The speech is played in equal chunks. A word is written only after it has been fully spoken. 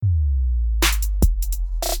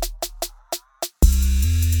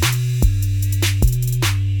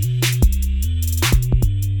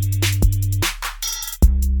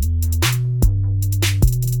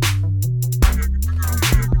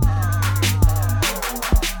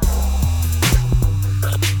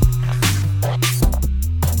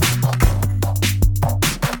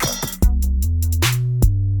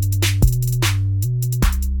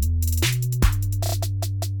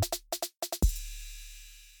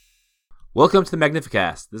Welcome to the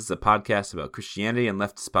Magnificast. This is a podcast about Christianity and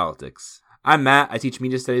leftist politics. I'm Matt. I teach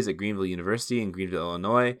media studies at Greenville University in Greenville,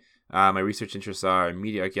 Illinois. My research interests are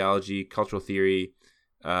media archaeology, cultural theory,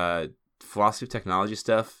 philosophy of technology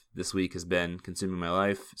stuff. This week has been consuming my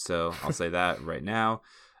life, so I'll say that right now.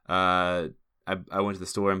 I went to the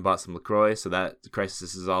store and bought some LaCroix, so that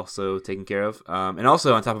crisis is also taken care of. And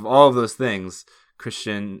also, on top of all of those things,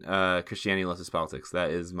 Christianity and leftist politics.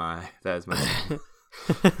 That is my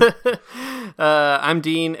I'm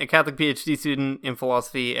Dean, a Catholic PhD student in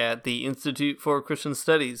philosophy at the Institute for Christian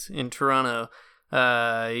Studies in Toronto.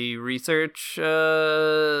 I research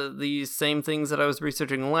these same things that I was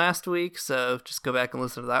researching last week, so just go back and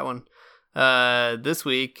listen to that one. This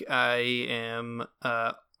week, I am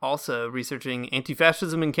also researching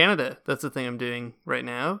anti-fascism in Canada. That's the thing I'm doing right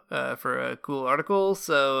now for a cool article.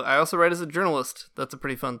 So I also write as a journalist. That's a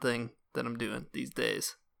pretty fun thing that I'm doing these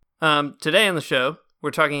days. Today on the show,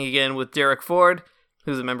 we're talking again with Derek Ford,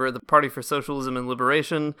 who's a member of the Party for Socialism and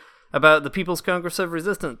Liberation, about the People's Congress of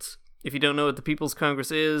Resistance. If you don't know what the People's Congress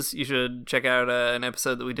is, you should check out an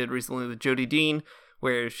episode that we did recently with Jodi,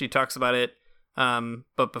 where she talks about it.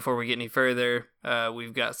 But before we get any further,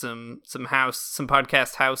 we've got some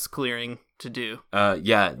podcast house clearing to do.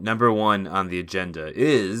 Number one on the agenda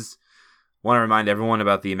is... want to remind everyone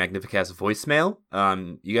about the Magnificast voicemail.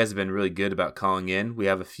 You guys have been really good about calling in. We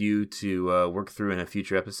have a few to work through in a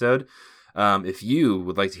future episode. If you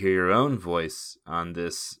would like to hear your own voice on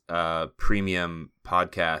this premium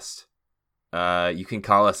podcast, you can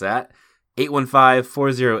call us at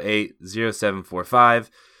 815-408-0745.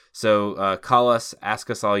 So call us, ask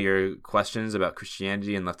us all your questions about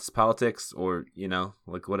Christianity and leftist politics, or,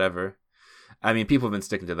 whatever. I mean, people have been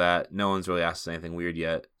sticking to that. No one's really asked us anything weird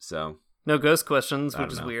yet, so... No ghost questions,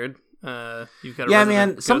 which is weird. You've got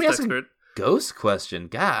a somebody asked expert. A ghost question.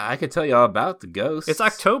 God, I could tell you all about the ghosts. It's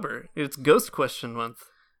October. It's Ghost Question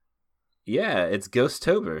Month. Yeah, it's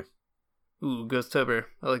Ghosttober. Ooh, Ghosttober.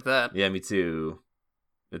 I like that. Yeah, me too.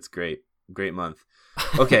 It's great. Great month.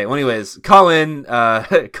 Okay, well, anyways, call in,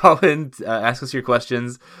 ask us your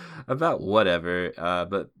questions about whatever.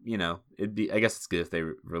 But, I guess it's good if they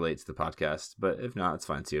relate to the podcast. But if not, it's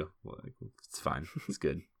fine too. Well, it's fine. It's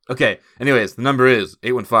good. Okay, anyways, the number is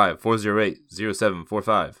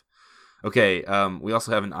 815-408-0745. Okay, we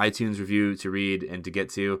also have an iTunes review to read and to get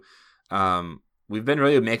to. We've been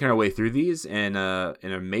really making our way through these in a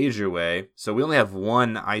major way, so we only have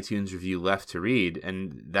one iTunes review left to read,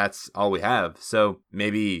 and that's all we have. So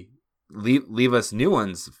maybe leave us new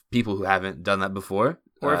ones, people who haven't done that before.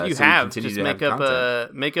 Or if you have, just make up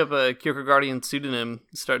a Kierkegaardian pseudonym,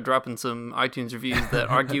 start dropping some iTunes reviews that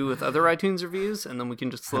argue with other iTunes reviews, and then we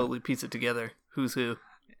can just slowly piece it together. Who's who?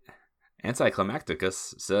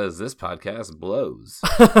 Anticlimacticus says this podcast blows.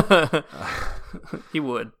 He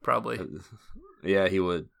would, probably. Yeah, he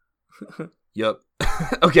would. Yup.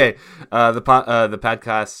 Okay. The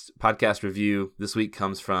podcast review this week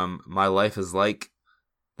comes from My Life Is Like.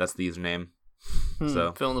 That's the username.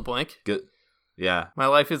 So fill in the blank. Good. Yeah. My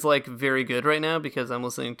life is like very good right now because I'm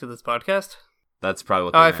listening to this podcast. That's probably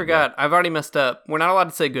what. I forgot. Yeah. I've already messed up. We're not allowed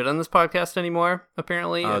to say good on this podcast anymore,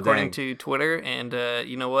 apparently, according to Twitter. And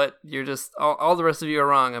you know what? You're just all the rest of you are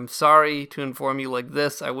wrong. I'm sorry to inform you like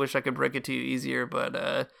this. I wish I could break it to you easier,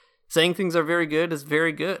 but saying things are very good is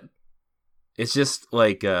very good. It's just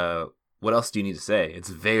like, what else do you need to say? It's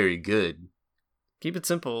very good. Keep it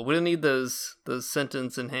simple. We don't need those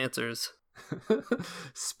sentence enhancers.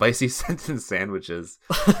 Spicy sentence sandwiches.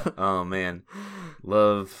 Oh man,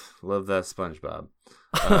 love that SpongeBob.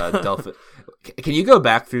 Dolphin. Can you go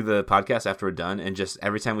back through the podcast after we're done and just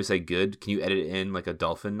every time we say good, can you edit in like a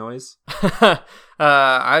dolphin noise?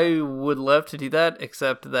 I would love to do that,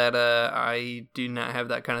 except that I do not have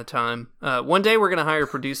that kind of time. One day we're gonna hire a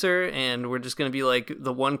producer, and we're just gonna be like,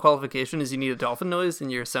 the one qualification is you need a dolphin noise in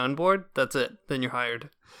your soundboard. That's it. Then you're hired.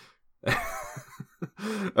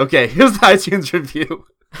 Okay, here's the iTunes review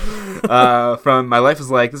from My Life Is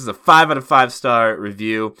Like. This is a 5 out of 5 star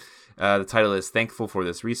review. The title is Thankful for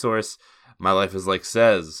This Resource. My Life Is Like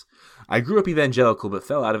says, I grew up evangelical but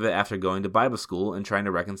fell out of it after going to Bible school and trying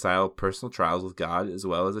to reconcile personal trials with God as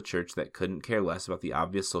well as a church that couldn't care less about the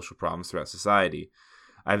obvious social problems throughout society.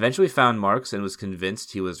 I eventually found Marx and was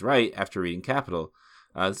convinced he was right after reading Capital.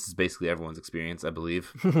 This is basically everyone's experience, I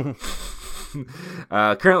believe.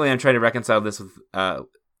 Currently, I'm trying to reconcile this with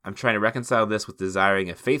desiring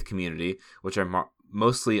a faith community, which are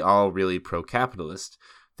mostly all really pro-capitalist.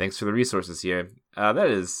 Thanks for the resources here. That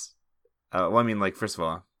is, first of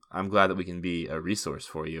all, I'm glad that we can be a resource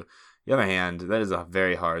for you. On the other hand, that is a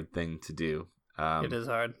very hard thing to do. It is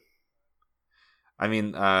hard. I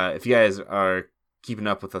mean, if you guys are keeping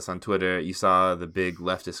up with us on Twitter, you saw the big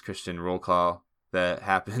leftist Christian roll call that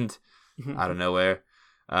happened out of nowhere.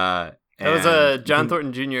 That was John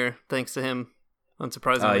Thornton Jr., thanks to him,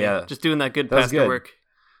 unsurprisingly. Just doing that good pastor work.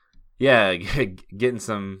 Yeah, getting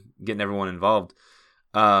everyone involved.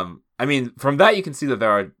 I mean, from that you can see that there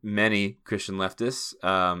are many Christian leftists.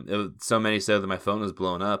 It was so many so that my phone was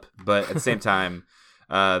blowing up. But at the same time,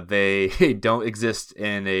 they don't exist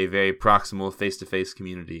in a very proximal face-to-face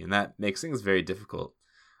community, and that makes things very difficult.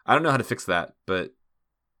 I don't know how to fix that, but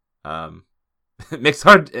it makes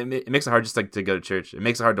it hard just like to go to church. It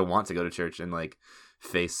makes it hard to want to go to church and like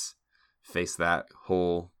face that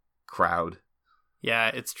whole crowd. Yeah,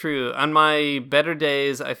 it's true. On my better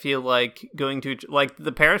days, I feel like going to like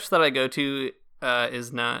the parish that I go to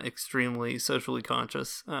is not extremely socially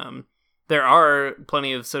conscious. There are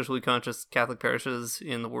plenty of socially conscious Catholic parishes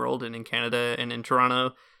in the world and in Canada and in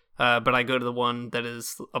Toronto, but I go to the one that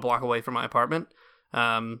is a block away from my apartment.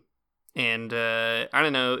 And I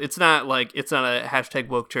don't know, it's not a hashtag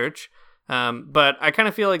woke church. But I kind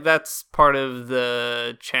of feel like that's part of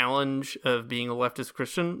the challenge of being a leftist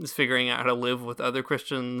Christian, is figuring out how to live with other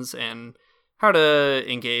Christians and how to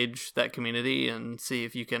engage that community and see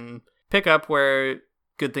if you can pick up where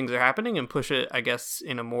good things are happening and push it, I guess,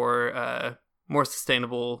 in a more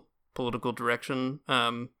sustainable political direction.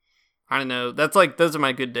 I don't know. That's like, those are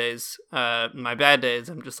my good days. My bad days,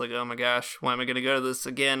 I'm just like, oh my gosh, why am I going to go to this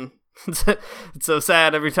again? It's so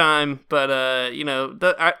sad every time, but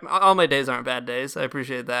all my days aren't bad days. I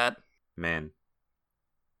appreciate that. Man,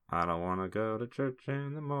 I don't want to go to church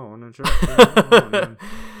in the morning. Church in the morning.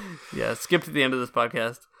 Yeah, skip to the end of this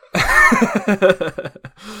podcast.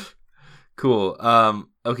 Cool.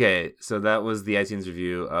 Okay, so that was the iTunes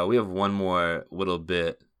review. We have one more little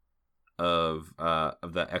bit of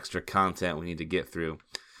the extra content we need to get through.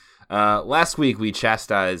 Last week, we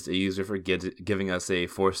chastised a user for giving us a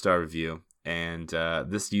 4-star review, and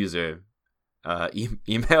this user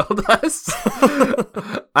emailed us.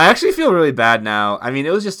 I actually feel really bad now. I mean,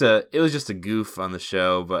 it was just a goof on the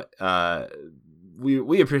show, but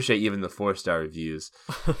we appreciate even the 4-star reviews.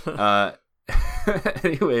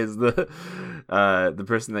 Anyways, the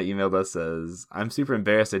person that emailed us says, "I'm super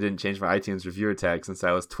embarrassed I didn't change my iTunes reviewer tag since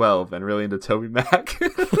I was 12 and really into Toby Mac."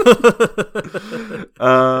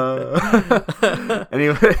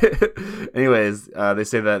 Anyways, they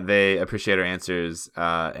say that they appreciate our answers,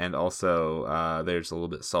 and also they're just a little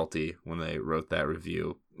bit salty when they wrote that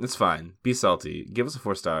review. It's fine. Be salty. Give us a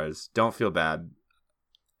 4 stars. Don't feel bad.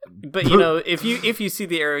 But if you see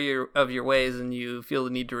the error of your ways and you feel the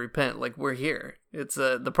need to repent, like, we're here. It's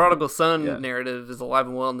the prodigal son narrative is alive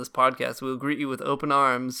and well in this podcast. We'll greet you with open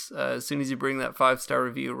arms as soon as you bring that 5-star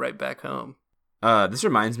review right back home. This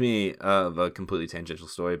reminds me of a completely tangential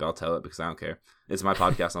story, but I'll tell it because I don't care. It's my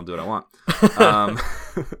podcast. I'll do what I want.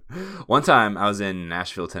 One time I was in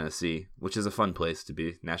Nashville, Tennessee, which is a fun place to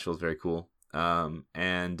be. Nashville's very cool.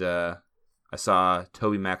 And I saw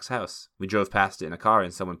Toby Mac's house. We drove past it in a car,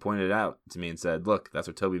 and someone pointed it out to me and said, "Look, that's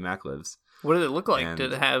where Toby Mac lives." What did it look like?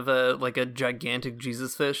 Did it have a gigantic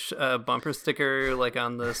Jesus fish bumper sticker like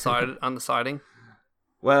on the side on the siding?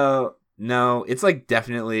 Well, no, it's like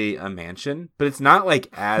definitely a mansion, but it's not like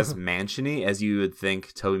as mansiony as you would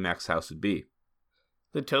think Toby Mac's house would be.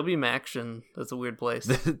 The Toby Maction. That's a weird place.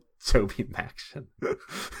 The Toby Maction.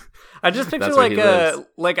 I just picture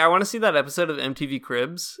like I want to see that episode of MTV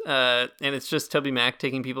Cribs, and it's just Toby Mac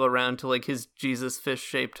taking people around to like his Jesus fish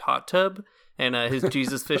shaped hot tub and his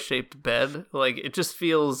Jesus fish shaped bed. Like, it just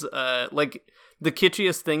feels like the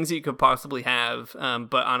kitschiest things you could possibly have,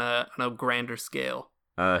 but on a grander scale.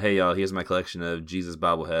 Hey y'all, here's my collection of Jesus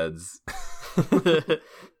bobbleheads.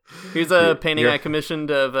 Here's a painting I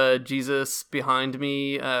commissioned of Jesus behind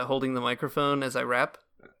me holding the microphone as I rap.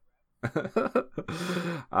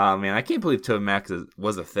 Oh man, I can't believe Toby Mac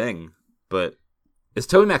was a thing. But is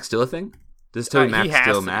Toby Mac still a thing? Does Toby Mac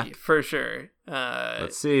still Mac? Be, for sure.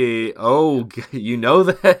 Let's see. Oh, you know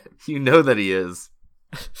that he is.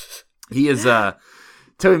 He is.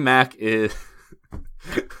 Toby Mac is.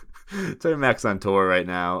 Toby Mac's on tour right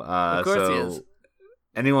now. Of course he is.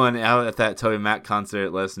 Anyone out at that Toby Mac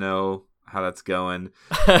concert, let us know how that's going.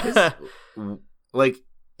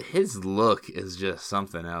 His look is just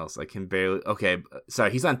something else. I can barely. Okay,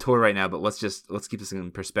 sorry, he's on tour right now, but let's keep this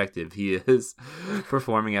in perspective. He is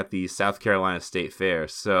performing at the South Carolina State Fair,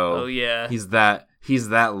 so he's that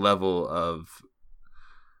level of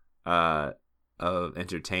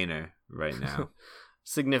entertainer right now.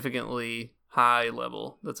 Significantly high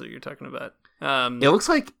level. That's what you're talking about. It looks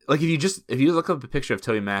like if you look up a picture of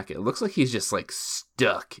Toby Mac, it looks like he's just like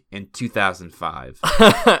stuck in 2005.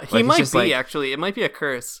 He might be actually. It might be a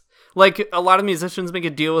curse. Like, a lot of musicians make a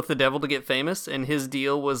deal with the devil to get famous, and his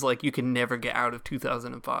deal was, like, you can never get out of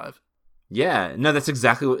 2005. Yeah, no, that's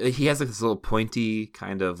exactly what... He has, like, this little pointy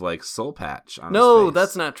kind of, like, soul patch on his No, face.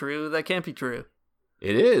 that's not true. That can't be true.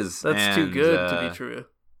 It is. That's too good to be true.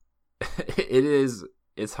 It is.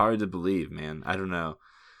 It's hard to believe, man. I don't know.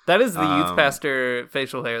 That is the youth pastor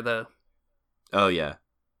facial hair, though. Oh, yeah.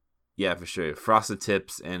 Yeah, for sure. Frosted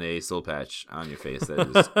tips and a soul patch on your face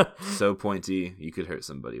that is so pointy, you could hurt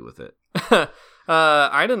somebody with it.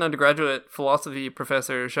 I had an undergraduate philosophy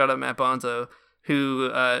professor, shout out Matt Bonzo, who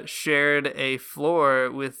shared a floor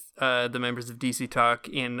with the members of DC Talk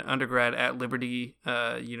in undergrad at Liberty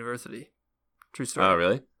University. True story. Oh,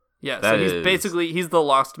 really? Yeah, so he's the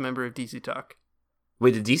lost member of DC Talk.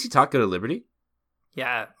 Wait, did DC Talk go to Liberty?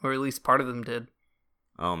 Yeah, or at least part of them did.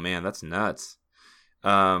 Oh, man, that's nuts.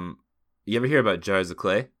 You ever hear about Jars of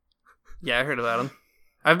Clay? Yeah, I heard about them.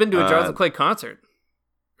 I've been to a Jars of Clay concert.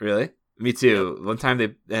 Really? Me too. Yep. One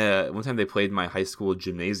time they played my high school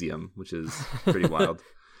gymnasium, which is pretty wild.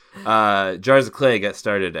 Jars of Clay got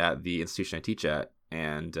started at the institution I teach at,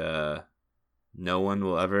 and no one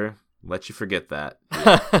will ever let you forget that.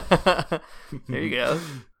 Yeah. There you go.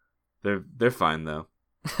 They're fine though.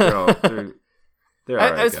 They're all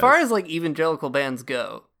right, as guys. far as like evangelical bands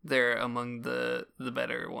go, they're among the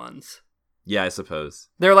better ones. Yeah, I suppose.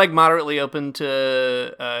 They're like moderately open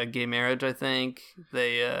to gay marriage, I think.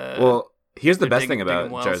 Well, here's the best thing about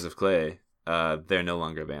Jars of Clay. They're no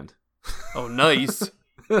longer a band. Oh, nice.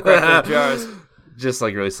 Crack those jars. Just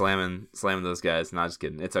like really slamming those guys. Not just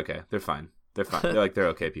kidding. It's okay. They're fine. They're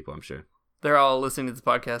okay people, I'm sure. They're all listening to this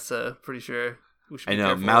podcast, so pretty sure we should be I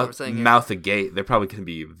know, mouth agape. They're probably going to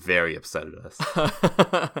be very upset at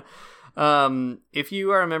us. If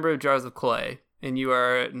you are a member of Jars of Clay, and you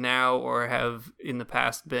are now or have in the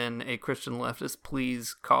past been a Christian leftist,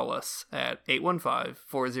 please call us at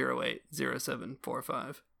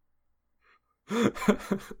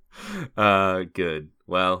 815-408-0745. Good.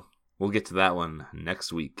 Well, we'll get to that one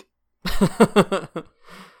next week.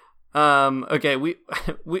 Okay, we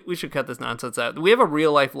should cut this nonsense out. We have a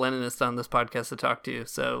real life Leninist on this podcast to talk to,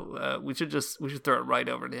 so we should throw it right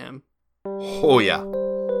over to him. Oh yeah.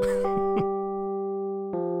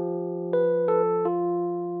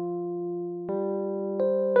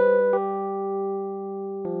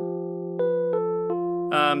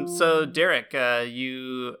 So Derek,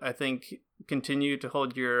 you, I think, continue to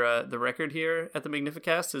hold your the record here at the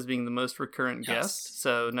Magnificast as being the most recurrent guest.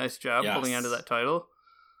 So nice job holding on to that title.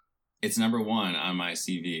 It's number 1 on my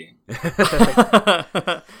CV.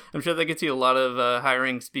 I'm sure that gets you a lot of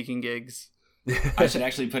hiring speaking gigs. I should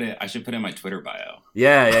actually put it in my Twitter bio.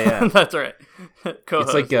 Yeah. That's right.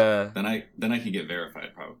 Co-host. It's like then I can get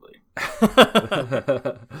verified probably.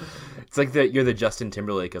 It's like you're the Justin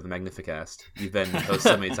Timberlake of the Magnificast. You've been host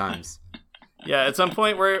so many times. Yeah, at some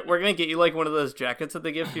point we're gonna get you like one of those jackets that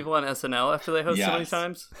they give people on SNL after they host so many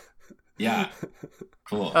times. Yeah.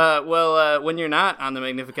 Cool. When you're not on the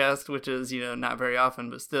Magnificast, which is, not very often,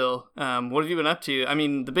 but still, what have you been up to? I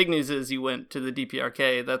mean, the big news is you went to the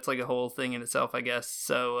DPRK. That's like a whole thing in itself, I guess.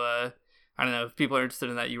 So, I don't know. If people are interested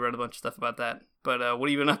in that, you wrote a bunch of stuff about that. But what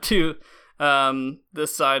have you been up to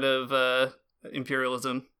this side of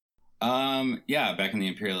imperialism? Back in the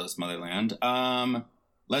imperialist motherland.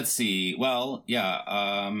 Let's see. Well,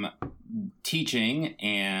 teaching,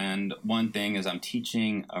 and one thing is I'm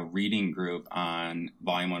teaching a reading group on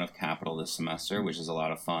Volume 1 of Capital this semester, which is a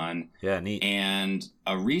lot of fun. Yeah, neat. And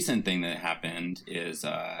a recent thing that happened is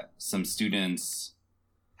some students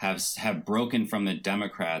have broken from the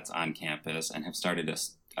Democrats on campus and have started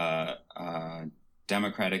a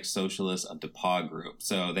Democratic Socialist of DePauw group.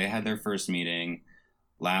 So they had their first meeting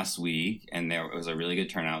last week, and there was a really good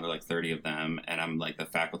turnout. There were like 30 of them, and I'm like the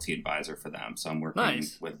faculty advisor for them. So I'm working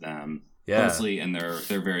with them closely, and they're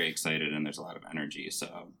very excited, and there's a lot of energy.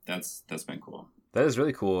 So that's been cool. That is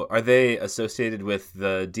really cool. Are they associated with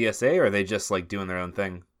the DSA, or are they just like doing their own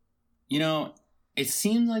thing? It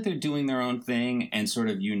seems like they're doing their own thing and sort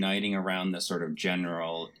of uniting around the sort of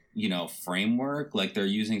general, framework. Like they're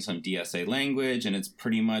using some DSA language, and it's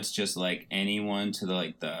pretty much just like anyone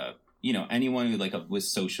to anyone who with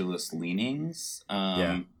socialist leanings.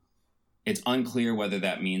 It's unclear whether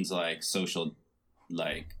that means like social,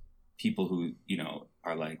 like people who,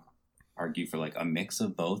 are like argue for like a mix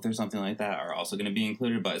of both or something like that are also going to be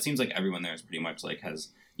included. But it seems like everyone there is pretty much like has,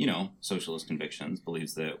 socialist convictions,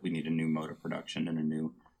 believes that we need a new mode of production and a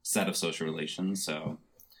new set of social relations. So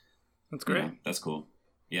that's great. That's cool.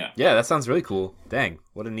 Yeah. Yeah, that sounds really cool. Dang,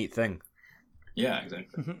 what a neat thing. Yeah,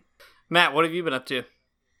 exactly. Matt, what have you been up to?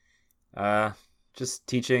 Just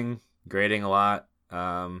teaching, grading a lot.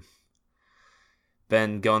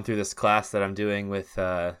 been going through this class that I'm doing with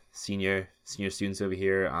senior students over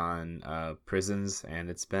here on prisons, and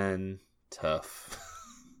it's been tough.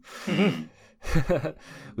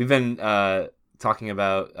 We've been talking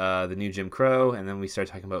about the new Jim Crow, and then we started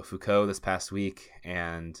talking about Foucault this past week,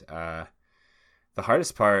 and the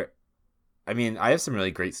hardest part, I mean, I have some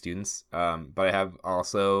really great students, but I have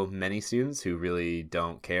also many students who really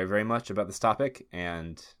don't care very much about this topic,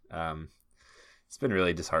 and it's been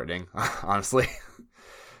really disheartening, honestly.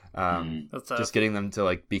 That's just getting them to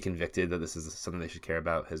like be convicted that this is something they should care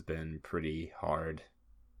about has been pretty hard.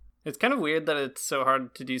 It's kind of weird that it's so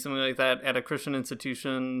hard to do something like that at a Christian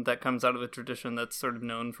institution that comes out of a tradition that's sort of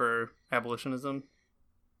known for abolitionism.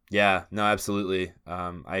 Yeah, no, absolutely.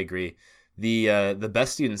 I agree. The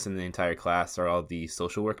best students in the entire class are all the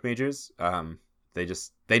social work majors. They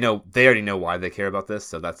already know why they care about this,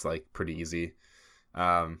 so that's like pretty easy.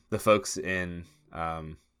 The folks in I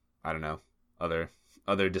don't know,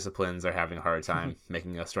 other disciplines are having a hard time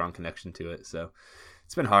making a strong connection to it. So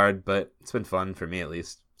it's been hard, but it's been fun for me at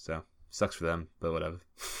least. So sucks for them, but whatever.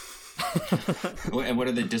 And what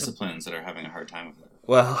are the disciplines that are having a hard time with it?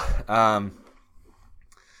 Well,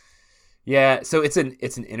 yeah, so it's an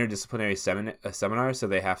interdisciplinary seminar, so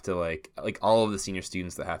they have to like all of the senior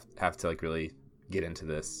students that have to like really get into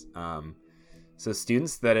this. So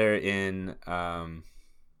students that are in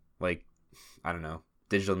like, I don't know,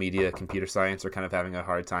 digital media, computer science are kind of having a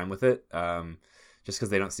hard time with it. Just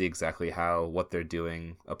because they don't see exactly how what they're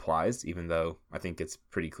doing applies, even though I think it's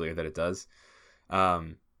pretty clear that it does.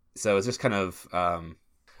 So it's just kind of,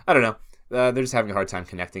 I don't know. They're just having a hard time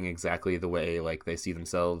connecting exactly the way like they see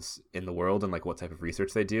themselves in the world and like what type of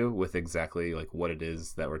research they do with exactly like what it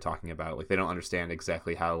is that we're talking about. Like they don't understand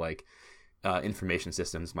exactly how like information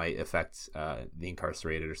systems might affect the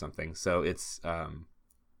incarcerated or something. So it's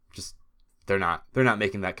just they're not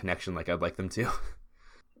making that connection like I'd like them to.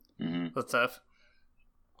 Mm-hmm. That's tough.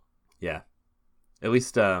 Yeah, at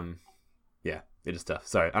least yeah, it is tough.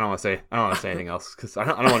 Sorry, I don't want to say anything else because I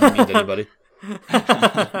don't want to be mean to anybody.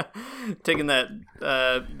 Taking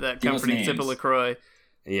that comforting sip of LaCroix.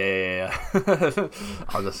 Yeah.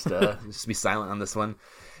 I'll just be silent on this one.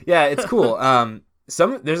 Yeah, it's cool.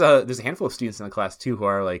 There's a handful of students in the class too who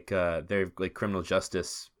are like they're like criminal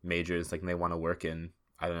justice majors, like and they want to work in,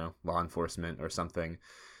 I don't know, law enforcement or something.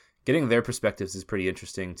 Getting their perspectives is pretty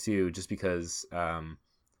interesting too, just because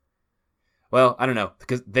well, I don't know,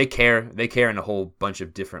 because they care in a whole bunch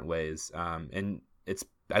of different ways. And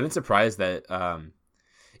I've been surprised that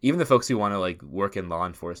even the folks who want to like work in law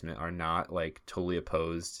enforcement are not like totally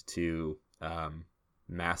opposed to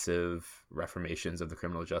massive reformations of the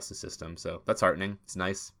criminal justice system. So that's heartening. It's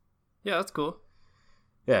nice. Yeah, that's cool.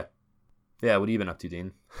 Yeah. What have you been up to,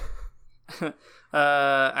 Dean?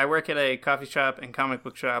 I work at a coffee shop and comic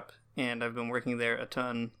book shop, and I've been working there a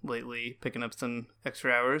ton lately, picking up some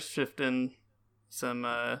extra hours, shifting some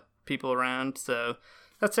people around. So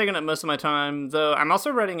that's taken up most of my time, though I'm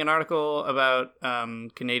also writing an article about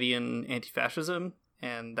Canadian anti-fascism,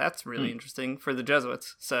 and that's really interesting for the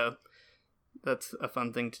Jesuits. So that's a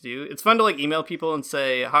fun thing to do. It's fun to like email people and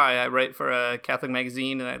say, hi, I write for a Catholic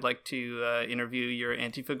magazine and I'd like to interview your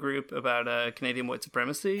Antifa group about Canadian white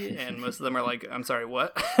supremacy. And most of them are like, I'm sorry,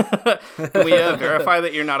 what? Can we verify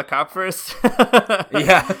that you're not a cop first?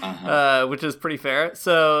 Yeah. Which is pretty fair.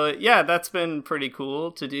 So yeah, that's been pretty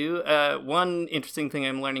cool to do. One interesting thing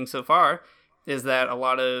I'm learning so far is that a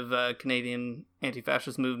lot of Canadian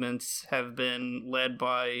anti-fascist movements have been led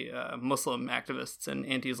by Muslim activists and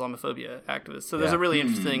anti-Islamophobia activists. So there's a really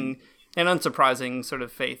interesting and unsurprising sort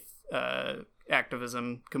of faith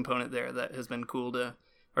activism component there that has been cool to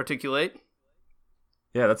articulate.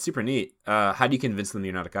 Yeah, that's super neat. How do you convince them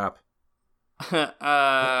you're not a cop?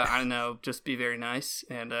 I don't know, just be very nice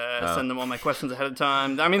and send them all my questions ahead of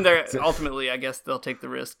time. I mean, they're ultimately, I guess they'll take the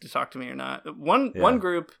risk to talk to me or not. One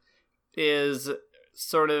group is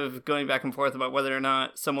sort of going back and forth about whether or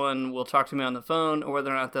not someone will talk to me on the phone or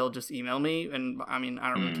whether or not they'll just email me. And I mean, I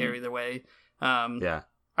don't really care either way.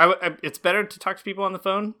 It's better to talk to people on the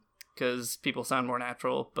phone because people sound more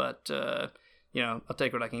natural, but I'll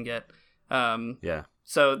take what I can get.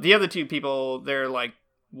 So the other two people, they're like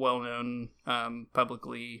well-known,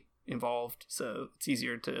 publicly involved. So it's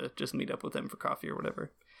easier to just meet up with them for coffee or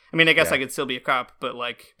whatever. I mean, I guess I could still be a cop, but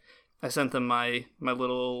like, I sent them my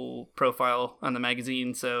little profile on the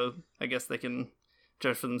magazine, so I guess they can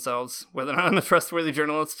judge for themselves whether or not I'm a trustworthy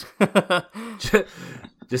journalist.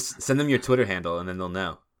 Just send them your Twitter handle, and then they'll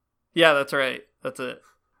know. Yeah, that's right. That's it.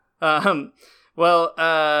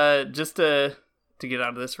 Just to get out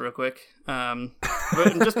of this real quick, I'm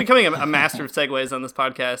just becoming a master of segues on this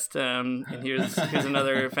podcast, and here's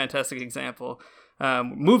another fantastic example.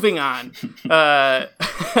 Moving on.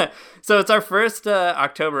 So it's our first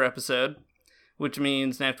October episode, which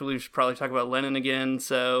means naturally we should probably talk about Lenin again.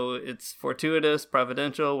 So it's fortuitous,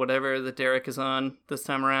 providential, whatever that Derek is on this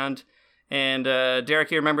time around. And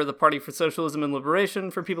Derek, you remember the Party for Socialism and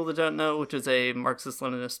Liberation, for people that don't know, which is a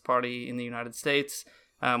Marxist-Leninist party in the United States.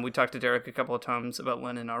 We talked to Derek a couple of times about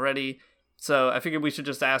Lenin already. So I figured we should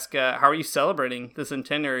just ask, how are you celebrating the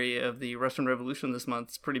centenary of the Russian Revolution this month?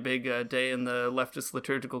 It's a pretty big day in the leftist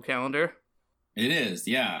liturgical calendar. It is,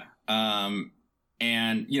 yeah. And,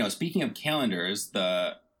 speaking of calendars,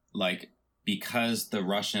 because the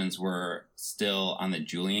Russians were still on the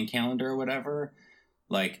Julian calendar or whatever,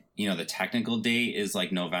 the technical date is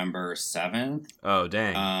November 7th. Oh,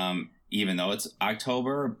 dang. Even though it's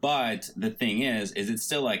October. But the thing is it's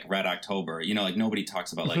still Red October. Nobody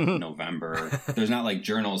talks about November. There's not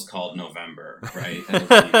journals called November, right?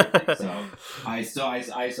 So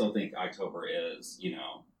I still think October is,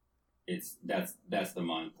 that's the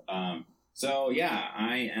month. So yeah,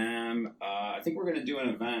 I am, I think we're going to do an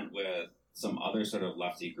event with some other sort of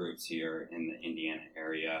lefty groups here in the Indiana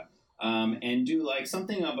area. And do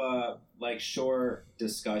something of a short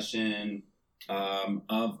discussion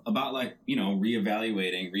about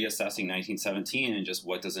reevaluating, reassessing 1917 and just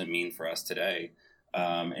what does it mean for us today,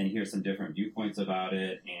 and hear some different viewpoints about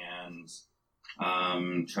it,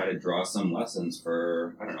 and try to draw some lessons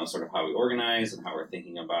for, I don't know, sort of how we organize and how we're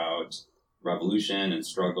thinking about revolution and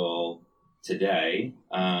struggle today.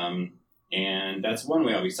 And that's one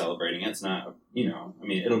way I'll be celebrating. It's not,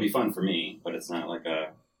 it'll be fun for me, but it's not like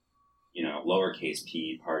a lowercase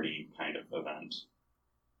p party kind of event.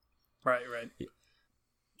 Right.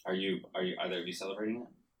 Are either of you celebrating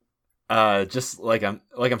it? Just I'm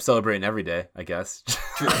celebrating every day, I guess.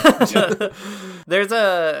 There's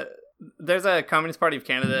a Communist Party of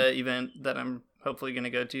Canada event that I'm hopefully going to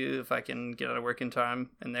go to if I can get out of work in time,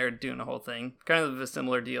 and they're doing a whole thing, kind of a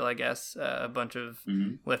similar deal, I guess. A bunch of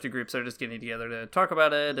lefty groups are just getting together to talk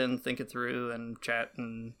about it and think it through and chat,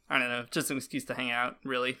 and I don't know, just an excuse to hang out,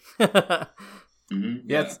 really.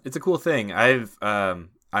 Yeah, it's a cool thing. I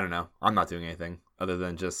don't know. I'm not doing anything other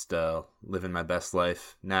than just living my best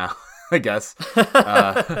life now, I guess.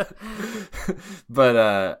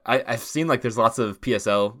 But I've seen there's lots of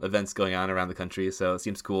PSL events going on around the country, so it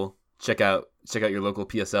seems cool. Check out your local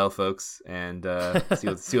PSL folks and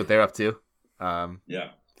see what they're up to. For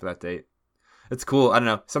that date. It's cool. I don't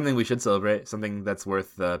know. Something we should celebrate. Something that's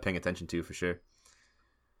worth paying attention to for sure.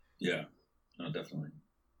 Yeah. No, definitely.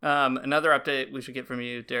 Another update we should get from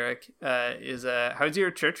you, Derek, is how's your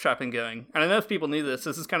church shopping going? I don't know if people knew this.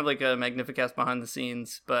 This is kind of like a Magnificast behind the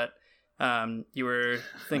scenes, but you were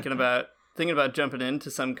thinking about jumping into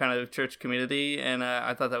some kind of church community, and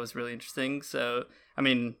I thought that was really interesting. So, I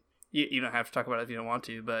mean, you don't have to talk about it if you don't want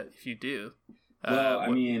to, but if you do,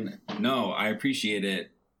 no, I appreciate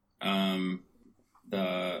it.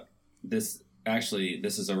 This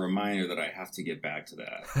is a reminder that I have to get back to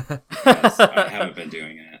that, because I haven't been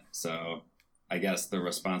doing it. So I guess the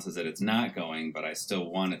response is that it's not going, but I still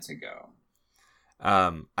want it to go.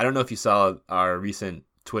 I don't know if you saw our recent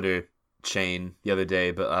Twitter chain the other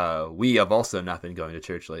day, but we have also not been going to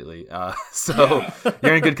church lately. So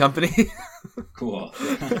you're in good company. Cool.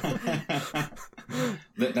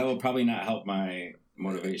 That will probably not help my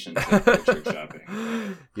motivation to go church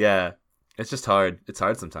shopping. Yeah, it's just hard. It's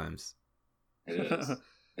hard sometimes. It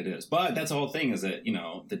is. But that's the whole thing, is that,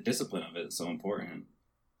 the discipline of it is so important.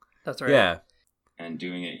 That's right. Yeah. And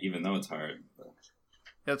doing it even though it's hard.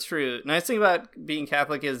 That's true. Nice thing about being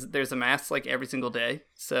Catholic is there's a mass every single day.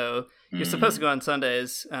 So you're supposed to go on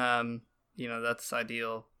Sundays. That's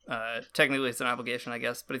ideal. Technically it's an obligation, I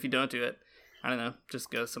guess. But if you don't do it, I don't know,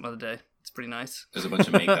 just go some other day. It's pretty nice. There's a bunch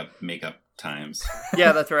of makeup times.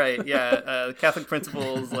 Yeah, that's right. Yeah. The Catholic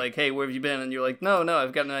principle is hey, where have you been? And you're like, no,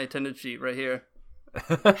 I've got an attendance sheet right here.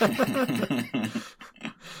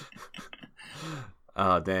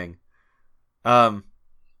 Oh, dang.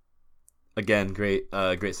 Again, great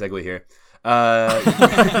segue here.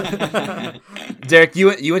 Derek, you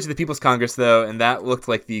went to the People's Congress though, and that looked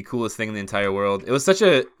like the coolest thing in the entire world. It was such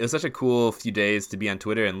a cool few days to be on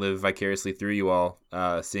Twitter and live vicariously through you all,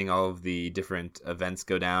 seeing all of the different events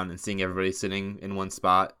go down and seeing everybody sitting in one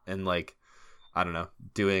spot and I don't know,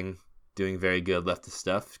 doing very good leftist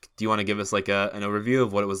stuff. Do you want to give us an overview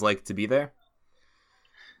of what it was like to be there?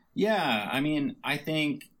 Yeah, I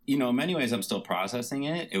think, in many ways I'm still processing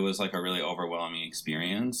it. It was a really overwhelming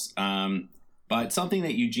experience. But something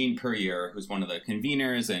that Eugene Puryear, who's one of the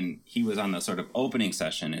conveners, and he was on the sort of opening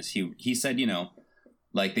session, is he said,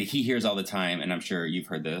 like that he hears all the time, and I'm sure you've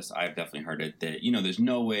heard this, I've definitely heard it, that, there's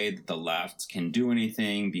no way that the left can do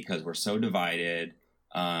anything because we're so divided.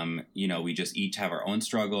 We just each have our own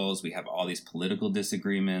struggles. We have all these political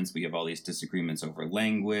disagreements. We have all these disagreements over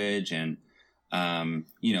language and,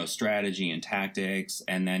 strategy and tactics.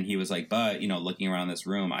 And then he was like, but, looking around this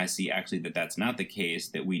room, I see actually that that's not the case,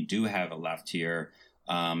 that we do have a left here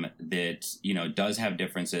that, does have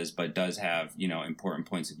differences, but does have, important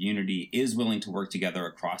points of unity, is willing to work together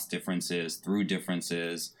across differences, through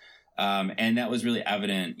differences. And that was really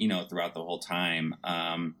evident, throughout the whole time.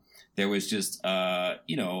 There was just, I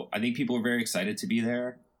think people were very excited to be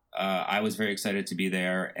there. I was very excited to be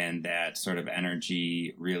there, and that sort of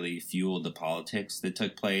energy really fueled the politics that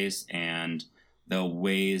took place and the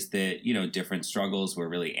ways that, different struggles were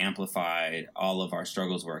really amplified. All of our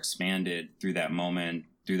struggles were expanded through that moment,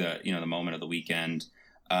 through the, the moment of the weekend.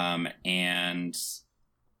 And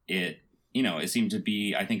it seemed to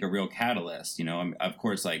be, I think, a real catalyst, of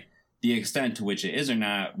course, like the extent to which it is or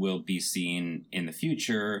not will be seen in the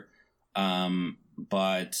future.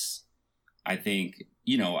 But I think,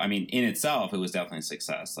 in itself, it was definitely a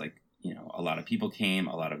success. Like, a lot of people came,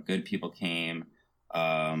 a lot of good people came.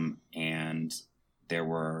 And there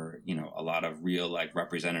were, a lot of real, like,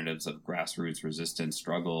 representatives of grassroots resistance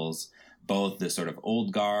struggles, both the sort of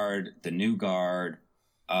old guard, the new guard,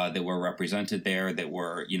 that were represented there, that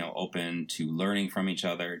were, open to learning from each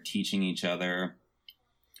other, teaching each other,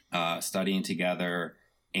 studying together,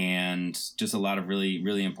 and just a lot of really,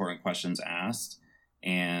 really important questions asked.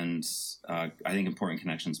 And I think important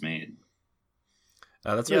connections made.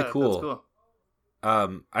 That's really cool. That's cool.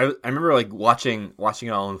 I remember like watching it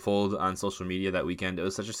all unfold on social media that weekend. It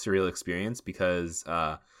was such a surreal experience because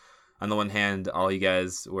on the one hand, all you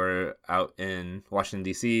guys were out in Washington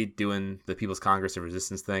D.C. doing the People's Congress of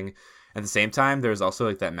Resistance thing. At the same time, there was also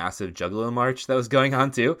like that massive Juggalo march that was going on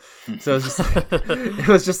too. So it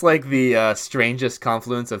was just like the strangest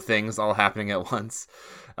confluence of things all happening at once.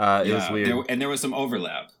 It was weird, there was some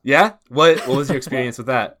overlap. Yeah, what was your experience with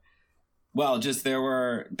that? Well, just there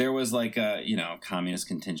was like a communist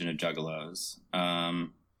contingent of Juggalos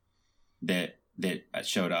that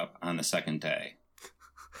showed up on the second day.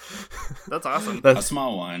 That's awesome. A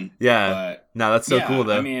small one. Yeah. But, no, that's so cool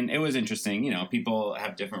though. I mean, it was interesting. People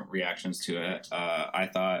have different reactions to it. I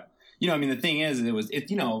thought, the thing is,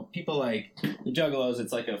 people like the Juggalos,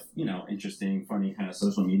 it's like a, interesting, funny kind of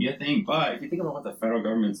social media thing. But if you think about what the federal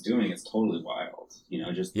government's doing, it's totally wild.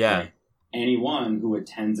 Like, anyone who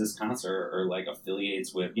attends this concert or like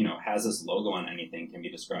affiliates with, has this logo on anything can be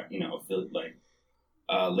described, labeled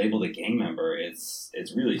a gang member. It's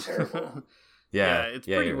really terrible. It's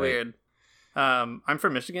pretty weird. Right. I'm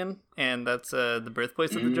from Michigan, and that's the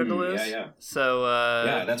birthplace of the Juggalos. Yeah. So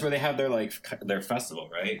that's where they have their festival,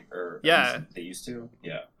 right? Or they used to.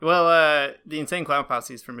 Yeah. Well, the Insane Clown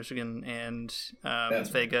Posse is from Michigan, and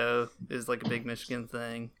Fago is like a big Michigan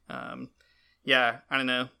thing. I don't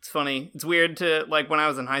know. It's funny. It's weird to, like, when I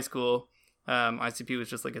was in high school, ICP was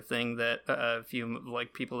just like a thing that a few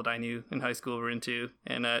like people that I knew in high school were into,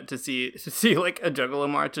 and to see like a Juggalo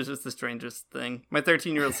march is just the strangest thing. My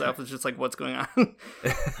 13-year-old self was just like, "What's going on?"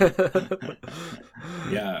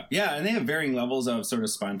 Yeah, and they have varying levels of sort of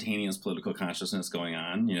spontaneous political consciousness going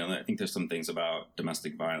on. I think there's some things about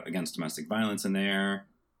against domestic violence in there,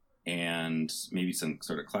 and maybe some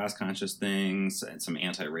sort of class conscious things and some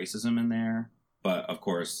anti-racism in there. But of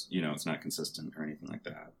course, it's not consistent or anything like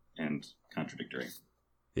that, and contradictory.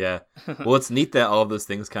 Yeah. Well, it's neat that all of those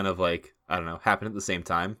things kind of like, I don't know, happen at the same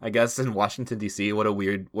time, I guess, in Washington D.C. What a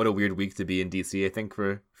weird week to be in D.C. I think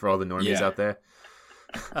for all the normies out there.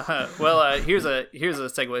 Here's a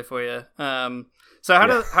segue for you. So how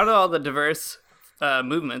do all the diverse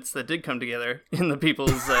movements that did come together in the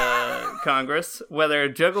People's Congress, whether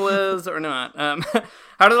Juggalos or not,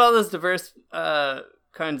 how did all those diverse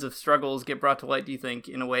kinds of struggles get brought to light, do you think,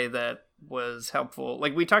 in a way that was helpful?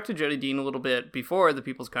 Like, we talked to Jodi Dean a little bit before the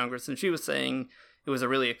People's Congress, and she was saying it was a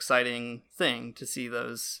really exciting thing to see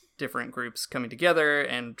those different groups coming together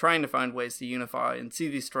and trying to find ways to unify and see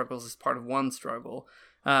these struggles as part of one struggle.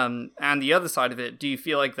 And the other side of it, do you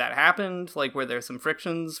feel like that happened? Like, were there some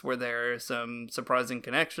frictions? Were there some surprising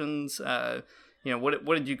connections? What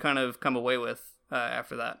did you kind of come away with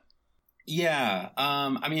after that? Yeah.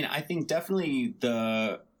 I think definitely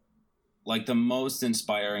the most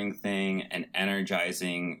inspiring thing and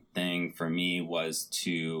energizing thing for me was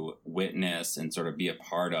to witness and sort of be a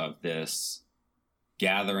part of this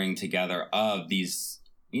gathering together of these,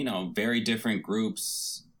 very different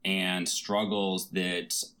groups and struggles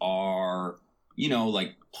that are,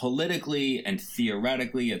 like politically and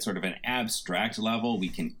theoretically at sort of an abstract level, we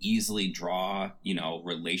can easily draw,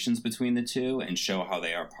 relations between the two and show how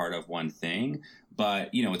they are part of one thing. But,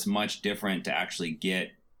 it's much different to actually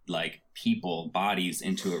get like people, bodies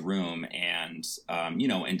into a room and,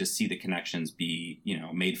 and to see the connections be,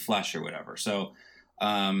 made flesh or whatever. So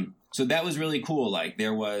that was really cool. Like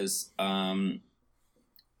there was, on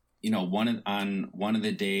one of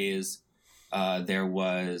the days, there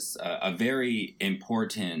was a very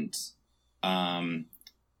important,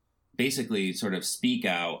 basically sort of speak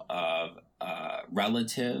out of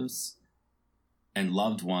relatives and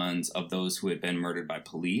loved ones of those who had been murdered by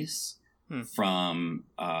police from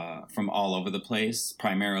all over the place,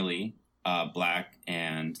 primarily Black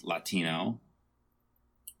and Latino,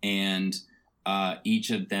 and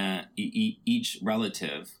each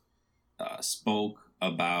relative spoke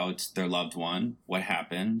about their loved one, what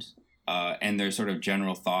happened, and their sort of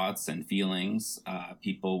general thoughts and feelings.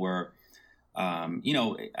 People were,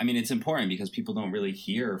 it's important because people don't really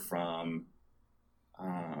hear from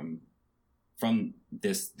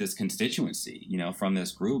this constituency, from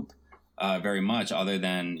this group very much, other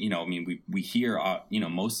than, we hear,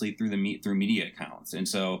 mostly through media accounts. And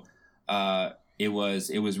so it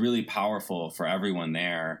was really powerful for everyone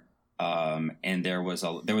there. And there was a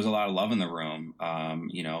lot of love in the room.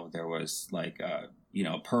 There was like,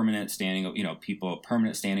 permanent standing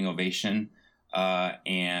ovation.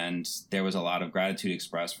 And there was a lot of gratitude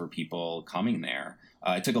expressed for people coming there.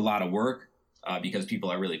 It took a lot of work because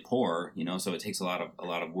people are really poor, so it takes a lot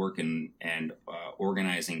of work and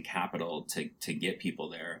organizing capital to get people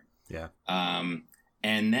there. Yeah.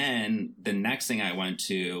 And then the next thing I went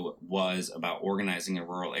to was about organizing in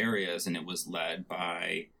rural areas, and it was led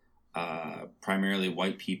by primarily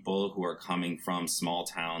white people who are coming from small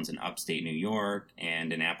towns in upstate New York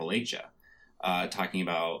and in Appalachia, talking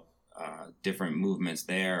about different movements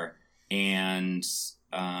there. And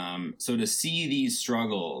so to see these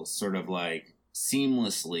struggles sort of like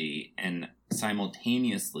seamlessly and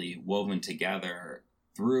simultaneously woven together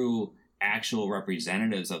through actual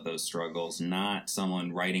representatives of those struggles, not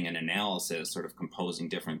someone writing an analysis, sort of composing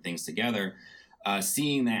different things together,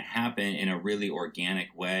 seeing that happen in a really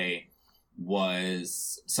organic way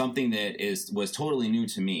was something that was totally new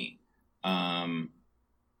to me.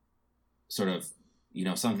 Sort of,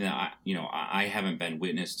 something that I haven't been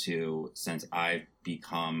witness to since I've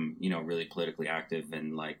become, really politically active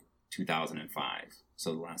in like 2005.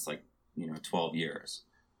 So the last 12 years.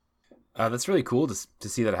 That's really cool to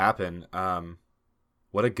see that happen.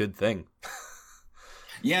 What a good thing.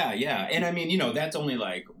 Yeah. And that's only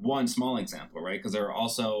like one small example, right? Because there are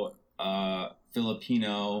also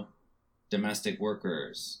Filipino domestic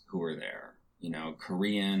workers who were there,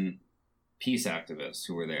 Korean peace activists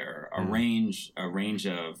who were there, a range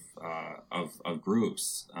of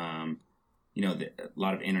groups, a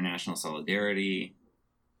lot of international solidarity.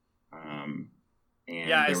 And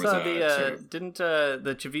yeah, I saw didn't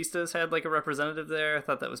the Chavistas had like a representative there? I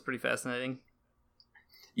thought that was pretty fascinating.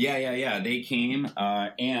 Yeah. They came,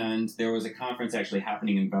 and there was a conference actually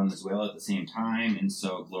happening in Venezuela at the same time. And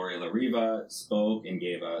so Gloria La Riva spoke and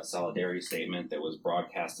gave a solidarity statement that was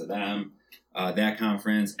broadcast to them, that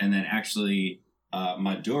conference. And then actually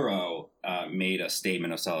Maduro made a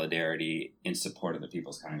statement of solidarity in support of the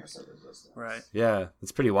People's Congress of Resistance. Right. Yeah,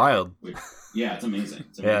 it's pretty wild. It's amazing.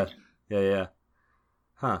 Yeah.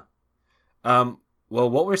 Huh. Well,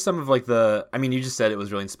 what were some of you just said it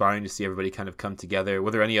was really inspiring to see everybody kind of come together.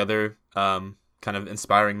 Were there any other kind of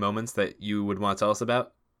inspiring moments that you would want to tell us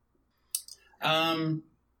about?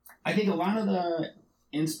 I think a lot of the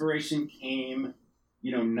inspiration came,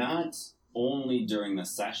 not only during the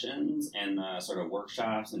sessions and the sort of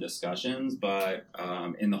workshops and discussions, but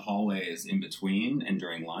in the hallways in between and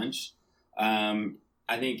during lunch. I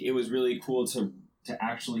think it was really cool to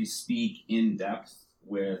actually speak in depth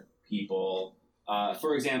with people.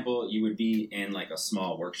 For example, you would be in like a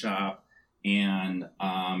small workshop and,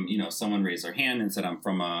 someone raised their hand and said, I'm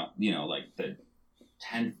from the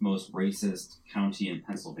 10th most racist county in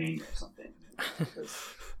Pennsylvania or something.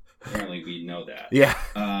 Apparently we know that. Yeah.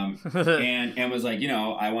 And was like,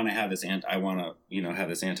 I want to have this have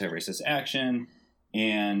this anti-racist action.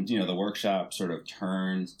 And, the workshop sort of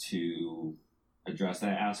turned to address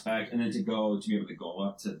that aspect, and then to be able to go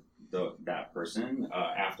up to that person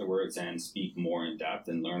afterwards and speak more in depth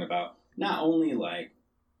and learn about not only like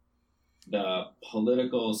the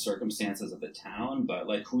political circumstances of the town, but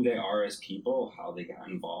like who they are as people, how they got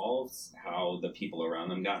involved, how the people around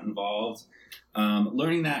them got involved.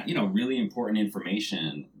 Learning that, really important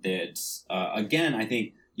information that, again, I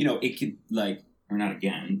think, it could like or not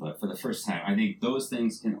again, but for the first time, I think those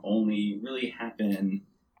things can only really happen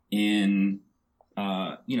in,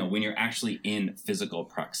 when you're actually in physical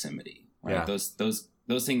proximity, right? Yeah.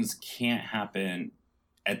 Those things can't happen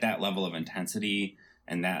at that level of intensity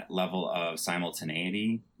and that level of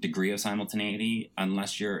degree of simultaneity,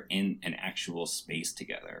 unless you're in an actual space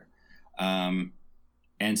together. And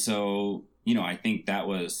so, I think that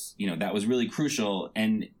was really crucial.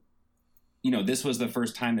 And, this was the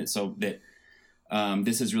first time that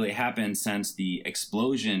this has really happened since the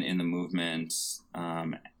explosion in the movement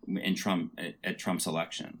at Trump's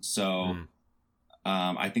election. So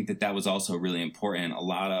I think that was also really important. A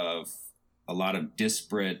lot of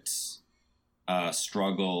disparate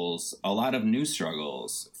struggles, a lot of new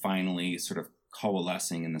struggles finally sort of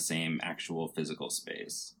coalescing in the same actual physical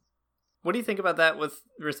space. What do you think about that with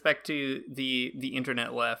respect to the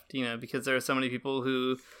internet left? Because there are so many people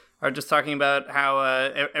who are just talking about how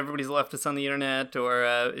everybody's a leftist on the internet, or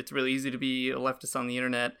it's really easy to be a leftist on the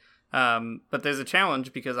internet. But there's a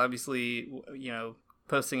challenge because obviously,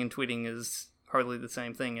 posting and tweeting is hardly the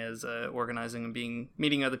same thing as organizing and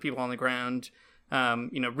meeting other people on the ground.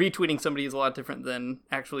 Retweeting somebody is a lot different than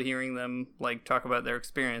actually hearing them talk about their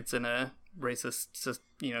experience in a racist,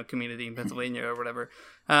 community in Pennsylvania or whatever.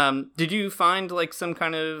 Did you find some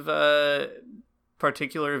kind of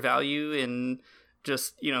particular value in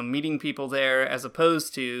just, meeting people there as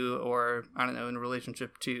opposed to, or I don't know, in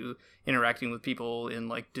relationship to interacting with people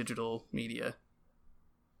in digital media?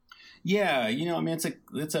 Yeah. It's a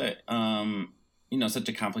such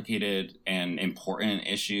a complicated and important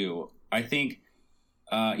issue. I think,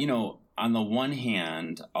 on the one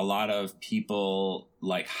hand, a lot of people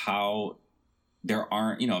how there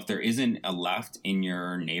aren't, if there isn't a left in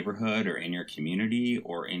your neighborhood or in your community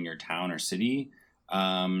or in your town or city,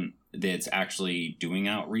 that's actually doing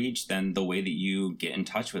outreach, then the way that you get in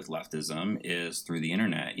touch with leftism is through the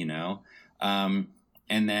internet, and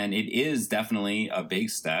then it is definitely a big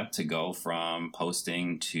step to go from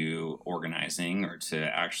posting to organizing, or to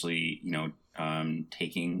actually,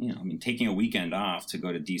 taking a weekend off to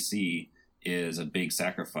go to DC is a big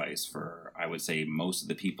sacrifice for, I would say, most of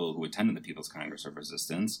the people who attended the People's Congress of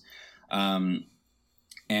Resistance.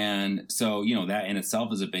 And so, that in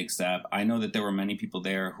itself is a big step. I know that there were many people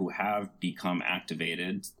there who have become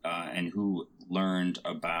activated and who learned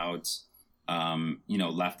about,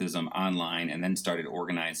 leftism online and then started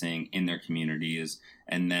organizing in their communities,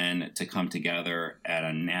 and then to come together at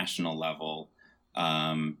a national level,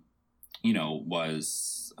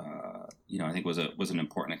 was, I think was an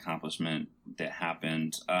important accomplishment that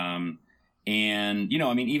happened. And,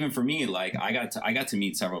 even for me, I got to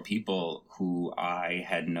meet several people who I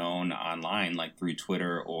had known online, through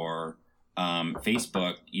Twitter or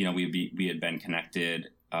Facebook. We had been connected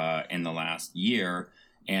in the last year,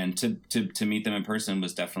 and to meet them in person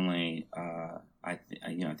was definitely, I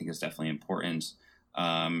think it's definitely important.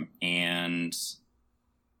 And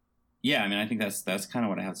yeah, I think that's kind of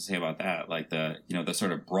what I have to say about that. The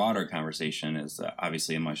sort of broader conversation is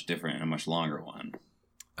obviously a much different and a much longer one.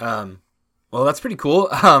 Well, that's pretty cool.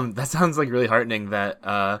 That sounds really heartening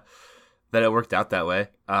that it worked out that way.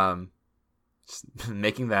 Just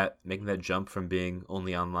making that jump from being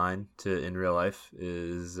only online to in real life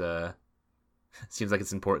is seems like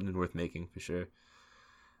it's important and worth making for sure.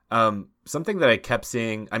 Something that I kept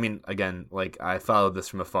seeing. Again, I followed this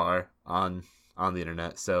from afar on the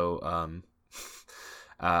internet, so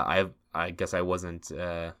I guess I wasn't.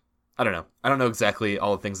 I don't know. I don't know exactly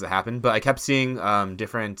all the things that happened, but I kept seeing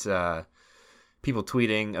different people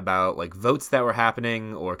tweeting about votes that were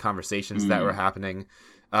happening or conversations that were happening.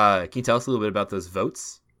 Can you tell us a little bit about those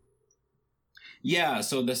votes? Yeah,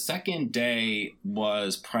 so the second day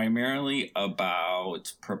was primarily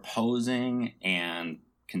about proposing and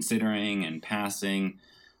considering and passing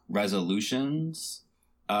resolutions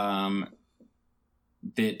that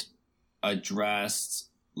addressed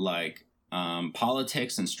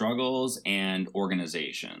politics and struggles and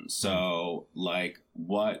organization. So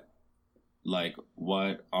what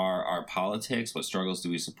are our politics? What struggles do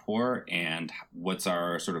we support? And what's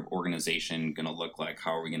our sort of organization going to look like?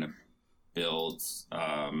 How are we going to build,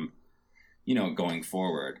 going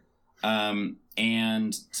forward?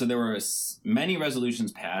 And so there were many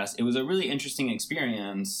resolutions passed. It was a really interesting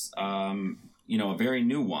experience, a very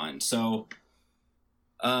new one. So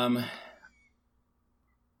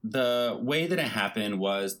the way that it happened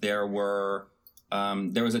was there was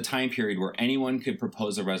a time period where anyone could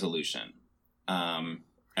propose a resolution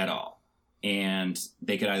at all. And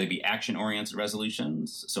they could either be action-oriented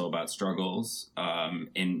resolutions, so about struggles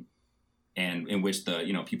in and in which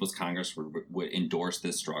the People's Congress would endorse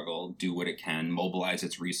this struggle, do what it can, mobilize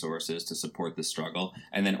its resources to support this struggle,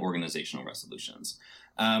 and then organizational resolutions.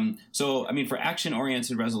 So for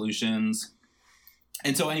action-oriented resolutions,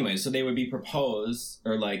 and so anyway, so they would be proposed,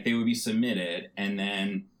 or like they would be submitted, and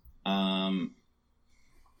then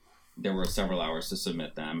there were several hours to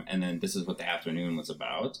submit them, and then this is what the afternoon was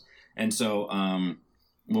about. And so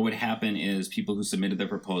what would happen is people who submitted their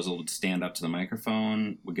proposal would stand up to the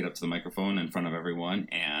microphone, would get up to the microphone in front of everyone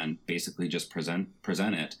and basically just present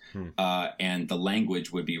it. And the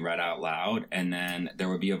language would be read out loud, and then there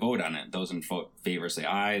would be a vote on it. Those in favor say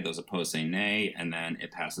aye, those opposed say nay, and then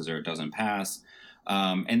it passes or it doesn't pass.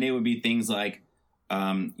 And they would be things like,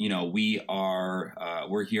 we're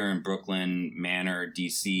here in Brooklyn Manor,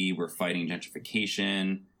 DC, we're fighting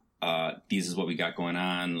gentrification. This is what we got going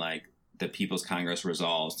on. Like, the People's Congress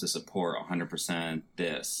resolves to support 100%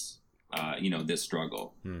 this, this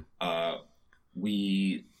struggle.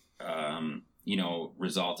 We,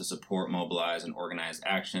 resolve to support, mobilize, and organize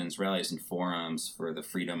actions, rallies, and forums for the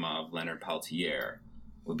freedom of Leonard Peltier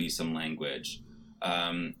would be some language.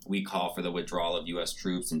 We call for the withdrawal of U.S.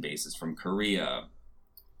 troops and bases from Korea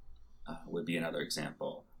would be another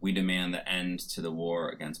example. We demand the end to the war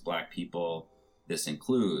against Black people. This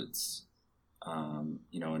includes an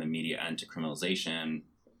immediate end to criminalization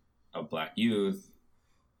of Black youth.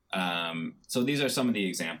 So these are some of the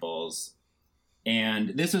examples. And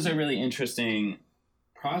this was a really interesting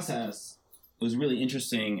process. It was really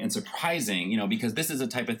interesting and surprising, because this is a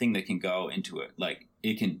type of thing that can go into it. Like,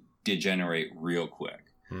 it can degenerate real quick.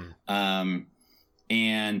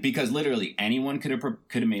 And because literally anyone could have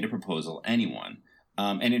made a proposal, anyone.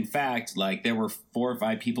 And in fact, like, there were 4 or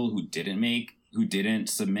 5 people who didn't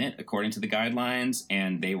submit according to the guidelines,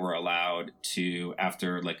 and they were allowed to,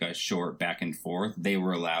 after like a short back and forth, they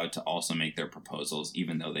were allowed to also make their proposals,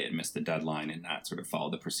 even though they had missed the deadline and not sort of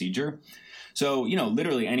followed the procedure. So,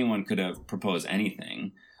 literally anyone could have proposed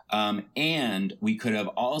anything. And we could have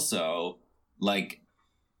also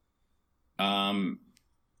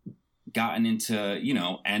gotten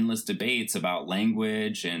into, endless debates about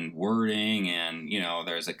language and wording, and,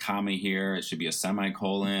 there's a comma here, it should be a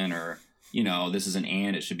semicolon, or this is an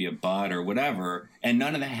and, it should be a but, or whatever. And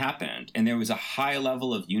none of that happened. And there was a high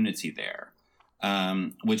level of unity there,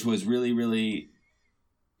 which was really, really,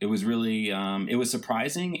 it was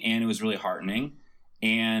surprising, and it was really heartening.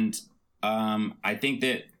 And I think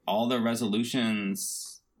that all the resolutions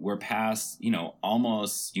were passed,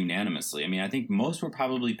 almost unanimously. I think most were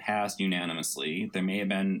probably passed unanimously. There may have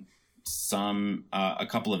been a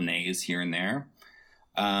couple of nays here and there.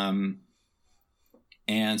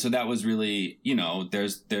 And so that was really,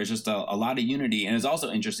 there's just a lot of unity. And it's also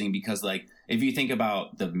interesting because, like, if you think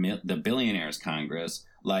about the Billionaires Congress,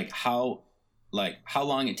 how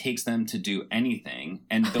long it takes them to do anything,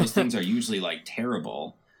 and those things are usually like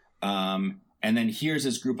terrible. And then here's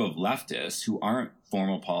this group of leftists who aren't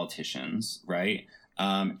formal politicians, right?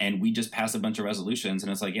 And we just pass a bunch of resolutions,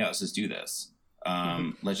 and it's like, yeah, let's just do this.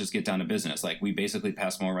 Let's just get down to business. Like, we basically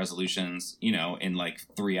pass more resolutions, in like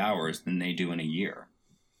 3 hours than they do in a year.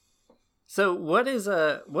 So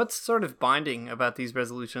what's sort of binding about these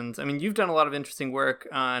resolutions? You've done a lot of interesting work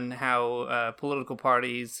on how political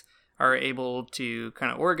parties are able to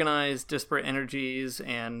kind of organize disparate energies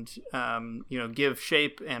and, give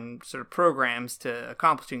shape and sort of programs to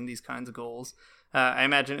accomplishing these kinds of goals. I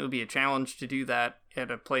imagine it would be a challenge to do that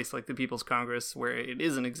at a place like the People's Congress, where it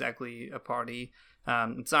isn't exactly a party.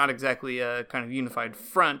 It's not exactly a kind of unified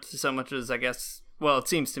front so much as, I guess, well, it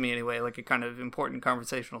seems to me anyway, like a kind of important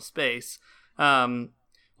conversational space. What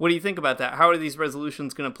do you think about that? How are these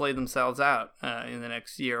resolutions going to play themselves out in the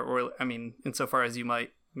next year? Or, insofar as you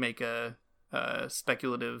might make a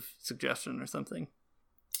speculative suggestion or something.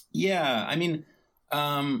 Yeah,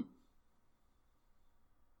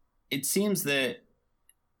 it seems that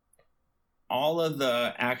all of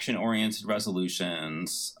the action-oriented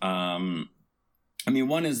resolutions, one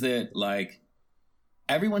is that, like,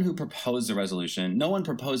 everyone who proposed the resolution, no one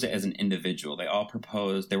proposed it as an individual. They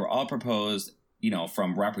were all proposed,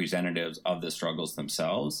 from representatives of the struggles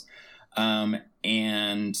themselves.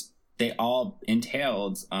 And they all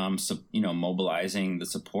entailed, mobilizing the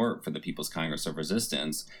support for the People's Congress of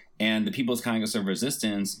Resistance. And the People's Congress of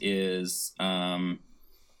Resistance is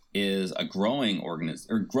a growing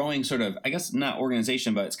growing sort of, I guess not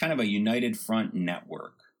organization, but it's kind of a united front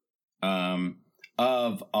network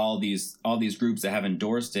of all these groups that have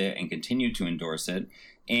endorsed it and continue to endorse it.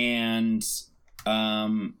 And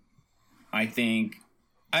I think,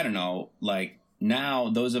 I don't know, like, now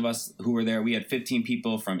those of us who were there, we had 15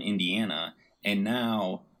 people from Indiana, and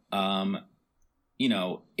now,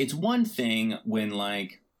 it's one thing when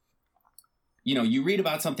like, you read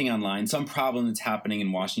about something online, some problem that's happening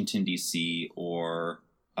in Washington, D.C. or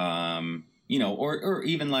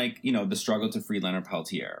even like, the struggle to free Leonard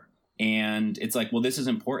Peltier. And it's like, well, this is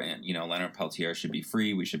important. Leonard Peltier should be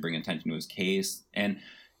free. We should bring attention to his case. And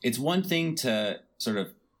it's one thing to sort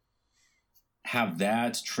of have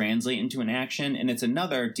that translate into an action. And it's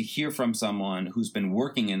another to hear from someone who's been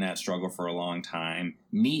working in that struggle for a long time,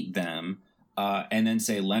 meet them, and then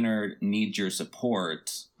say, Leonard needs your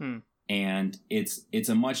support. And it's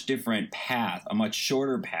a much different path, a much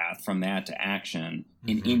shorter path from that to action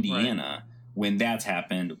in Indiana. Right. When that's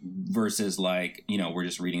happened versus like, we're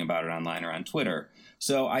just reading about it online or on Twitter.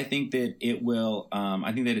 So I think that it will,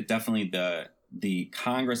 it definitely the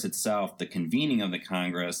Congress itself, the convening of the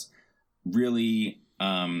Congress really,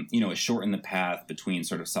 has shortened the path between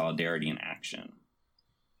sort of solidarity and action.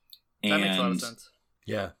 That makes a lot of sense.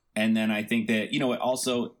 Yeah. And then I think that, it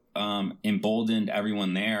also emboldened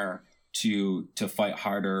everyone there to fight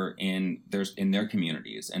harder in their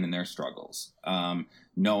communities and in their struggles,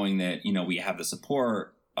 knowing that we have the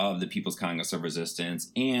support of the People's Congress of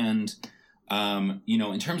Resistance, and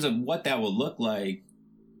in terms of what that will look like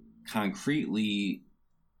concretely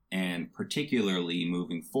and particularly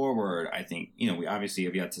moving forward, I think we obviously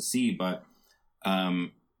have yet to see, but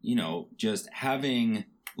just having,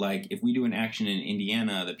 like, if we do an action in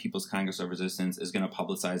Indiana, the People's Congress of Resistance is going to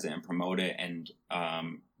publicize it and promote it and,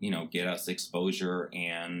 get us exposure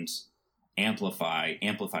and amplify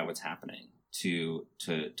what's happening to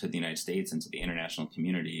the United States and to the international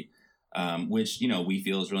community, which, we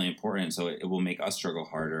feel is really important. So it will make us struggle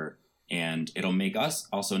harder, and it'll make us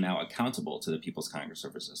also now accountable to the People's Congress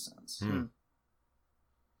of Resistance.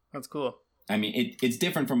 That's cool. I mean, it's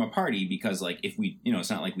different from a party because, like, if we, it's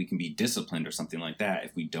not like we can be disciplined or something like that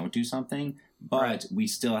if we don't do something, but we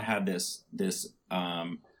still have this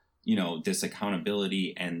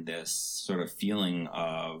accountability and this sort of feeling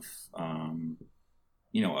of,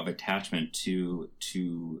 of attachment to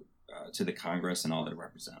the Congress and all that it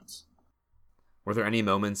represents. Were there any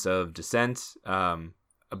moments of dissent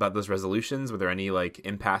about those resolutions? Were there any like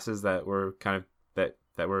impasses that were kind of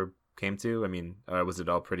came to? I mean, was it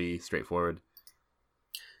all pretty straightforward?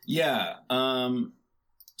 Yeah.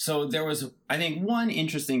 So there was, I think, one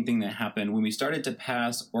interesting thing that happened when we started to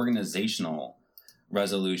pass organizational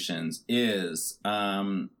resolutions is,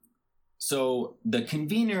 so the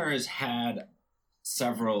conveners had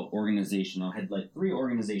three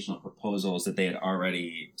organizational proposals that they had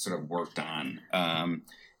already sort of worked on.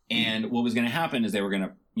 And what was going to happen is they were going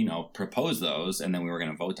to, propose those, and then we were going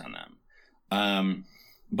to vote on them.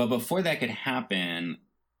 But before that could happen,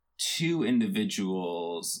 two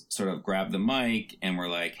individuals sort of grabbed the mic and were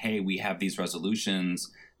like, hey, we have these resolutions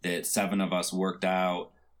that 7 of us worked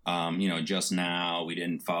out, just now. We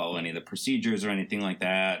didn't follow any of the procedures or anything like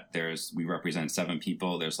that. We represent 7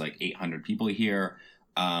 people. There's like 800 people here.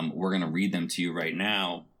 We're going to read them to you right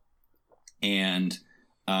now. And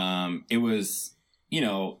it was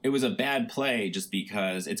a bad play just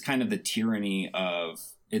because it's kind of the tyranny of,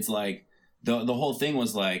 it's like, the whole thing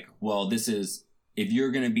was like, well, this is, if you're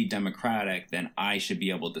going to be democratic, then I should be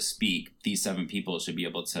able to speak. These 7 people should be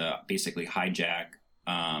able to basically hijack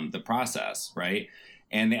the process, right?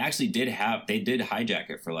 And they actually did hijack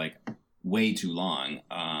it for like way too long.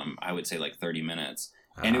 I would say like 30 minutes.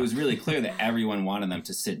 And it was really clear that everyone wanted them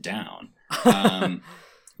to sit down.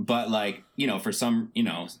 But like, for some,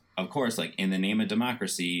 of course, like in the name of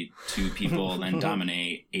democracy, 2 people then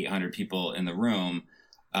dominate 800 people in the room.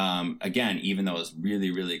 Again, even though it's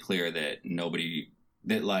really, really clear that nobody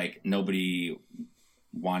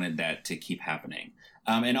wanted that to keep happening.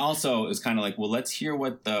 And also it was kind of like, well, let's hear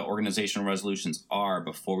what the organizational resolutions are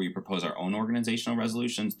before we propose our own organizational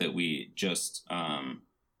resolutions that we just,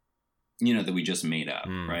 made up.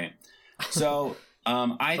 Right. So,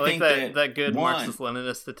 I think like that good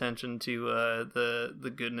Marxist-Leninist attention to,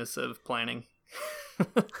 the goodness of planning.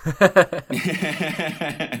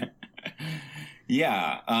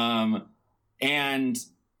 Yeah. And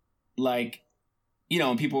like,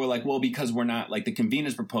 and people were like, well, because we're not, like, the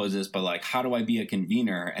conveners propose this, but like, how do I be a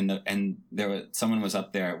convener? And someone was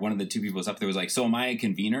up there, one of the 2 people was up there was like, so am I a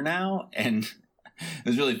convener now? And it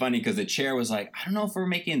was really funny because the chair was like, I don't know if we're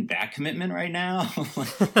making that commitment right now.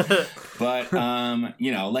 But,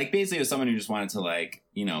 like basically it was someone who just wanted to like,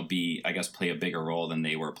 be, I guess, play a bigger role than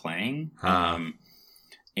they were playing.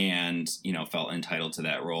 And, felt entitled to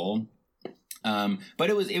that role. But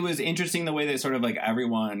it was interesting the way that sort of like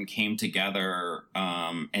everyone came together,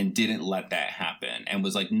 and didn't let that happen and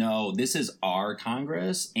was like, no, this is our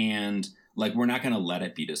Congress and like, we're not going to let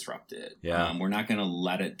it be disrupted. Yeah. We're not going to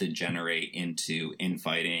let it degenerate into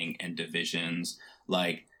infighting and divisions.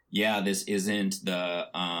 Like, yeah, this isn't the,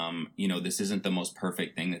 this isn't the most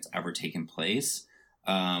perfect thing that's ever taken place.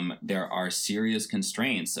 There are serious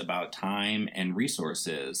constraints about time and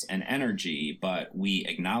resources and energy, but we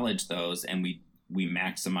acknowledge those and we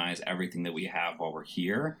maximize everything that we have while we're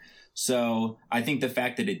here. So I think the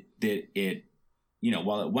fact that it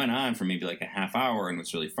while it went on for maybe like a half hour and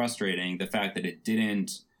was really frustrating, the fact that it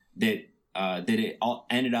didn't, that it all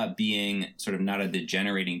ended up being sort of not a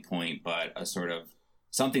degenerating point, but a sort of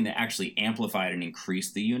something that actually amplified and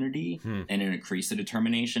increased the unity and increased the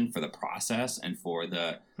determination for the process and for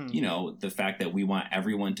the, the fact that we want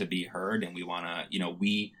everyone to be heard and we want to,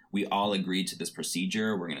 we all agreed to this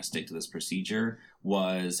procedure. We're going to stick to this procedure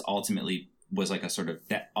was like a sort of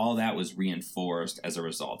that all that was reinforced as a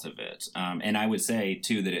result of it. And I would say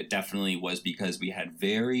too, that it definitely was because we had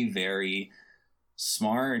very, very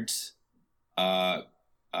smart,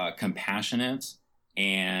 compassionate,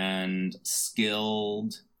 and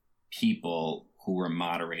skilled people who were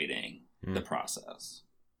moderating the process.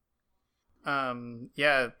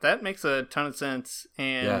 Yeah, that makes a ton of sense.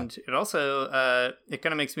 And it also, it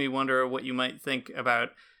kind of makes me wonder what you might think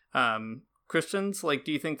about Christians. Like,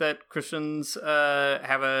 do you think that Christians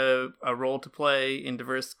have a role to play in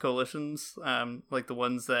diverse coalitions, like the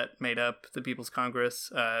ones that made up the People's Congress?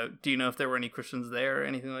 Do you know if there were any Christians there or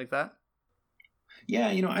anything like that? Yeah,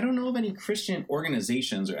 I don't know of any Christian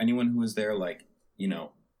organizations or anyone who was there, like, in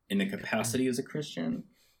the capacity as a Christian.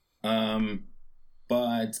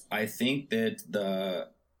 But I think that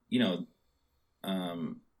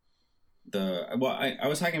I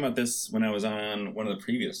was talking about this when I was on one of the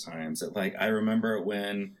previous times, that, like, I remember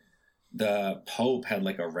when the Pope had,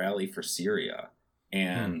 like, a rally for Syria,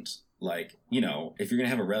 and like, if you're going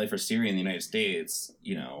to have a rally for Syria in the United States,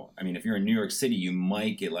 if you're in New York City, you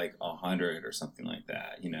might get like 100 or something like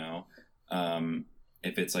that,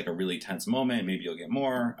 if it's like a really tense moment, maybe you'll get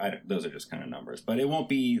more. Those are just kind of numbers, but it won't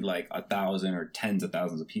be like 1,000 or tens of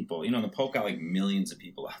thousands of people. The Pope got like millions of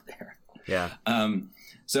people out there. Yeah.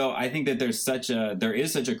 So I think that there is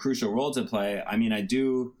such a crucial role to play. I mean, I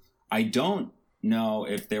don't know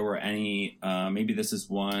if there were any, maybe this is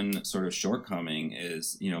one sort of shortcoming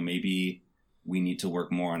is, maybe we need to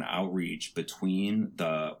work more on outreach between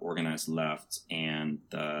the organized left and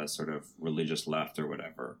the sort of religious left or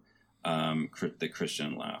whatever, the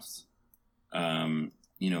Christian left.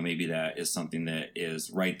 Maybe that is something that is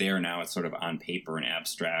right there now. It's sort of on paper and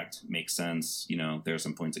abstract, makes sense. There are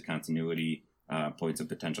some points of continuity, points of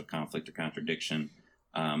potential conflict or contradiction,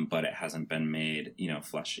 but it hasn't been made,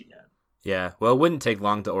 fleshy yet. Yeah, well, it wouldn't take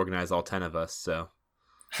long to organize all 10 of us, so.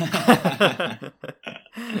 That's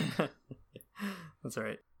all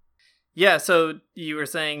right. Yeah, so you were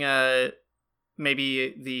saying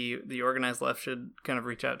maybe the organized left should kind of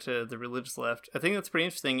reach out to the religious left. I think that's pretty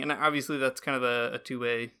interesting, and obviously that's kind of a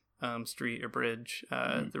two-way street or bridge.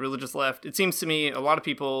 The religious left, it seems to me a lot of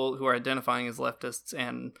people who are identifying as leftists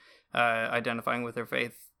and identifying with their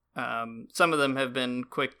faith, some of them have been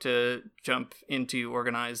quick to jump into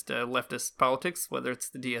organized leftist politics, whether it's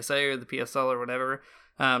the DSA or the PSL or whatever.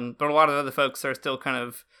 But a lot of other folks are still kind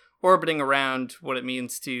of orbiting around what it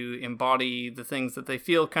means to embody the things that they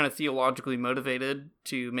feel kind of theologically motivated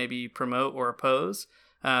to maybe promote or oppose.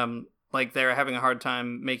 Like they're having a hard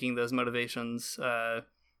time making those motivations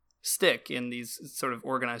stick in these sort of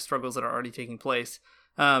organized struggles that are already taking place.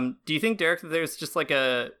 Do you think, Derek, that there's just like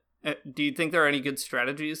do you think there are any good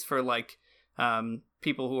strategies for like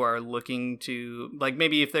people who are looking to, like,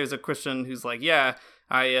 maybe if there's a Christian who's like, yeah,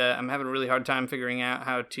 I'm having a really hard time figuring out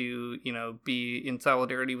how to, be in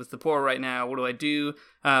solidarity with the poor right now. What do I do?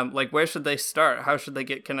 Like, where should they start? How should they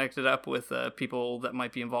get connected up with people that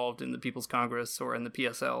might be involved in the People's Congress or in the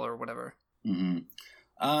PSL or whatever? Mm-hmm.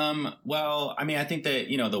 Well, I mean, I think that,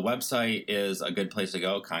 the website is a good place to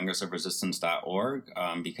go, congressofresistance.org,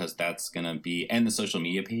 because that's going to be, and the social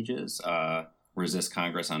media pages, Resist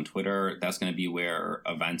Congress on Twitter, that's going to be where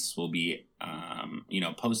events will be,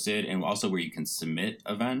 posted, and also where you can submit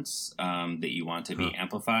events that you want to be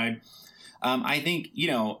amplified. I think,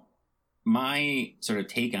 my sort of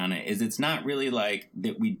take on it is it's not really like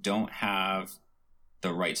that we don't have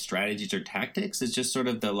the right strategies or tactics. It's just sort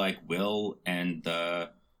of the like will and the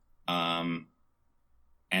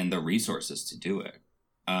resources to do it.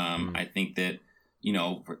 I think that,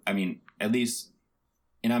 at least,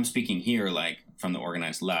 and I'm speaking here like from the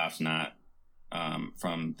organized left, not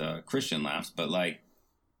from the Christian left, but like,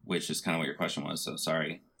 which is kind of what your question was. So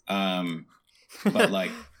sorry. But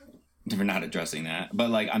like, we're not addressing that. But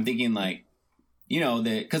like, I'm thinking like,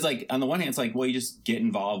 because like on the one hand, it's like, well, you just get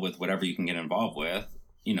involved with whatever you can get involved with.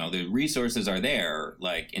 The resources are there,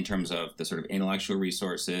 like in terms of the sort of intellectual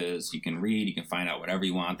resources. You can read, you can find out whatever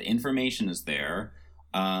you want. The information is there.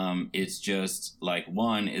 It's just like,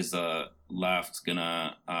 one, is the left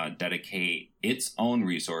gonna dedicate its own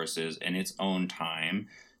resources and its own time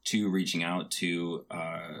to reaching out to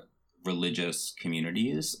religious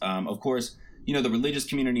communities. Of course, the religious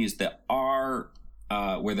communities that are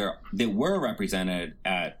that were represented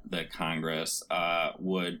at the Congress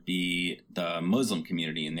would be the Muslim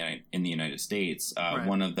community in the United States. Right.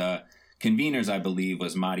 One of the conveners, I believe,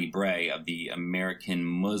 was Mahdi Bray of the American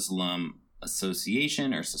Muslim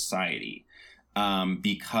Association or Society,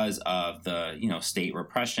 because of the state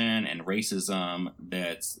repression and racism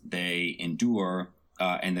that they endure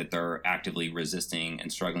and that they're actively resisting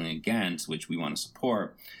and struggling against, which we want to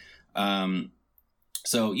support.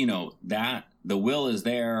 So that the will is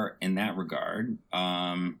there in that regard,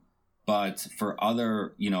 but for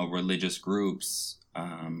other religious groups,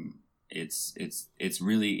 it's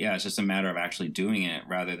really it's just a matter of actually doing it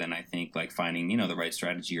rather than, I think, like finding the right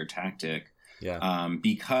strategy or tactic. Yeah.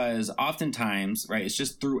 Because oftentimes, right, it's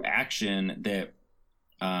just through action that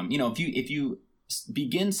if you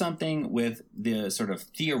begin something with the sort of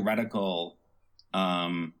theoretical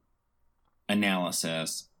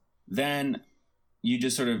analysis, then you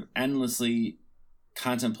just sort of endlessly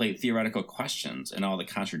contemplate theoretical questions and all the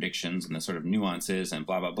contradictions and the sort of nuances and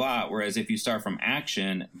blah, blah, blah. Whereas if you start from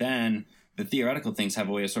action, then the theoretical things have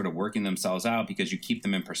a way of sort of working themselves out because you keep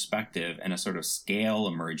them in perspective, and a sort of scale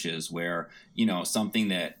emerges where, something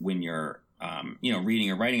that when you're,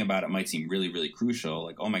 reading or writing about it might seem really, really crucial.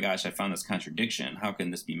 Like, oh my gosh, I found this contradiction. How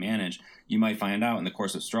can this be managed? You might find out in the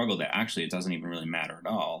course of struggle that actually it doesn't even really matter at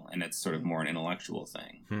all. And it's sort of more an intellectual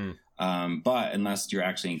thing. But unless you're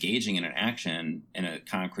actually engaging in an action, in a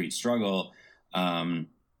concrete struggle, then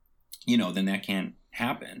that can't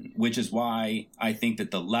happen, which is why I think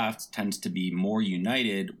that the left tends to be more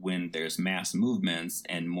united when there's mass movements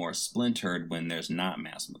and more splintered when there's not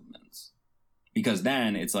mass movements. Because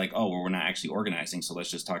then it's like, oh, well, we're not actually organizing, so let's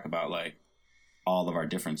just talk about like all of our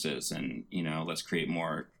differences and, let's create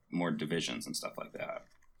more divisions and stuff like that.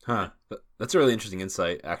 Huh. That's a really interesting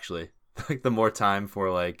insight, actually. Like the more time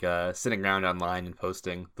for like sitting around online and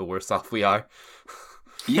posting, the worse off we are.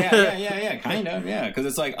 Yeah, kind of, yeah. Because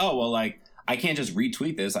it's like, oh, well, like, I can't just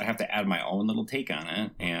retweet this. I have to add my own little take on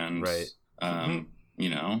it. And, right. Building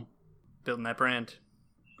that brand.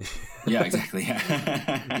 Yeah, exactly.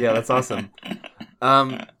 Yeah, that's awesome.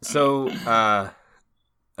 So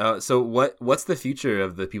what's the future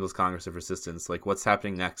of the People's Congress of Resistance? Like, what's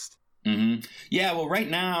happening next? Mm-hmm. Yeah, well, right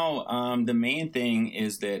now, the main thing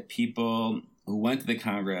is that people who went to the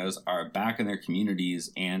Congress are back in their communities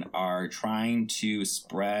and are trying to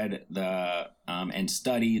spread and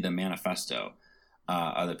study the manifesto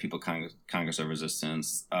of the People's Congress of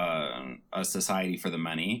Resistance, A Society for the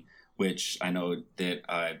Many, which I know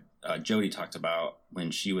that Jodi talked about when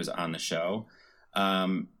she was on the show,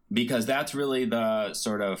 because that's really the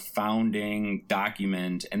sort of founding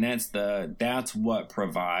document, and that's what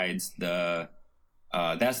provides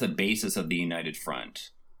that's the basis of the United Front.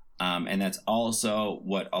 And that's also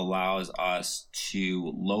what allows us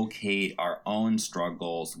to locate our own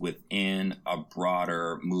struggles within a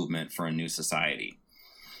broader movement for a new society.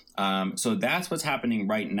 So that's what's happening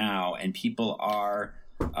right now. And people are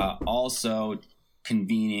also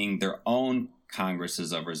convening their own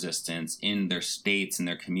congresses of resistance in their states and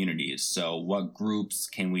their communities. So what groups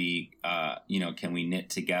can we knit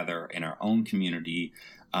together in our own community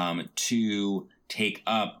to take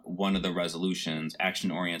up one of the resolutions,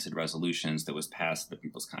 action-oriented resolutions that was passed at the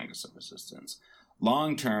People's Congress of Resistance.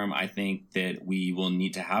 Long term, I think that we will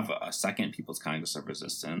need to have a second People's Congress of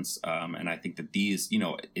Resistance, and I think that these,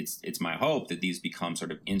 it's my hope that these become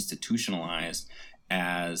sort of institutionalized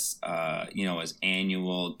as as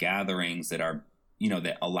annual gatherings that are,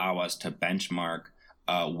 that allow us to benchmark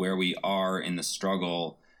where we are in the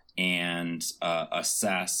struggle and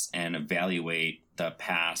assess and evaluate the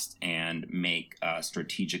past and make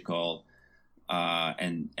strategical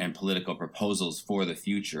and political proposals for the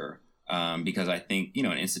future. Because I think, an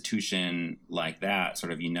institution like that,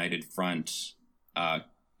 sort of United Front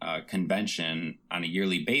convention on a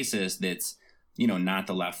yearly basis that's, not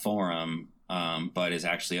the left forum, but is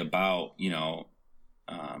actually about,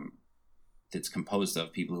 that's composed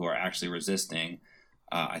of people who are actually resisting.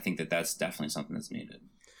 I think that that's definitely something that's needed.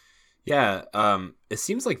 Yeah, it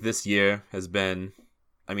seems like this year has been,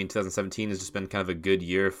 2017 has just been kind of a good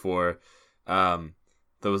year for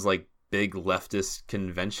those like big leftist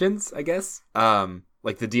conventions, I guess.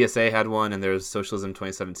 Like the DSA had one, and there was Socialism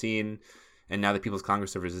 2017, and now the People's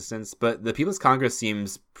Congress of Resistance. But the People's Congress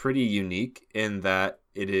seems pretty unique in that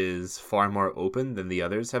it is far more open than the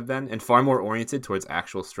others have been, and far more oriented towards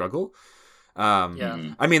actual struggle.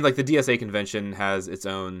 I mean, like the DSA convention has its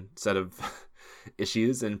own set of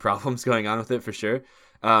issues and problems going on with it for sure.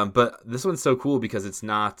 But this one's so cool because it's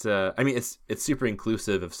not, it's super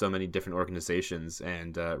inclusive of so many different organizations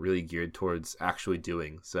and really geared towards actually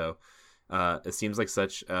doing. So it seems like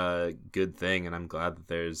such a good thing, and I'm glad that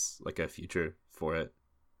there's like a future for it.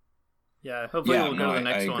 Yeah, hopefully we'll go to the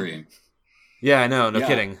next one. I agree. Yeah, I know. No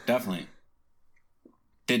kidding. Definitely.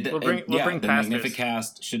 We'll bring pastors. The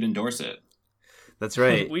Magnificast should endorse it. That's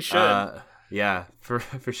right. We should. Yeah, for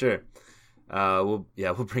sure. We'll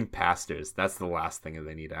bring pastors. That's the last thing that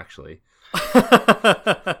they need, actually.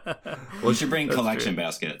 We should bring collection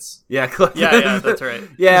baskets. Yeah, that's right.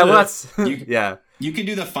 Yeah, well, you can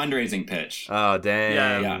do the fundraising pitch. Oh, dang.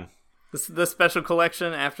 Yeah. The special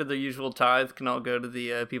collection after the usual tithe can all go to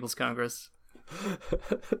the People's Congress.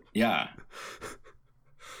 Yeah.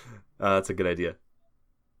 That's a good idea.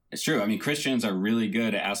 It's true. I mean, Christians are really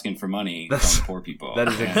good at asking for money from poor people. That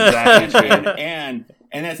is exactly true. And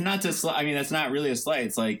that's not just, that's not really a slight.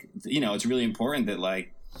 It's like, it's really important that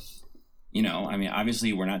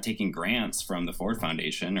obviously we're not taking grants from the Ford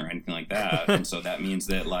Foundation or anything like that. And so that means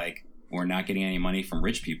that we're not getting any money from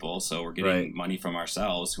rich people. So we're getting money from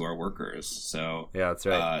ourselves who are workers. So yeah, that's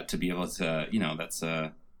right. To be able to, that's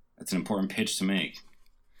an important pitch to make.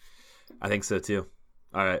 I think so too.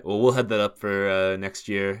 All right. Well, we'll head that up for next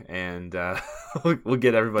year, and we'll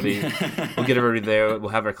get everybody. We'll get everybody there. We'll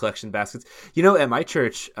have our collection baskets. At my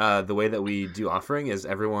church, the way that we do offering is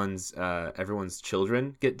everyone's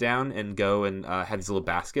children get down and go and have these little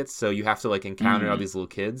baskets. So you have to encounter all these little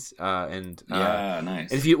kids, and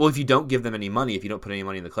nice. And if you don't give them any money, if you don't put any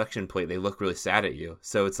money in the collection plate, they look really sad at you.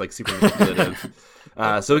 So it's super manipulative.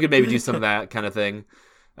 So we could maybe do some of that kind of thing.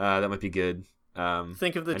 That might be good.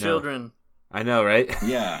 Think of the children. I know, right?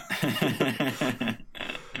 Yeah.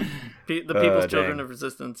 The People's Children of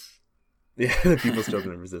Resistance. Yeah, the People's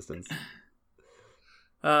Children of Resistance.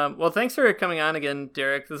 Well, thanks for coming on again,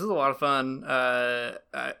 Derek. This is a lot of fun.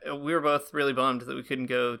 We were both really bummed that we couldn't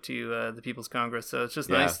go to the People's Congress, so it's just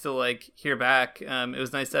nice to hear back. It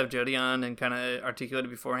was nice to have Jodi on and kind of articulate it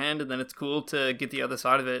beforehand, and then it's cool to get the other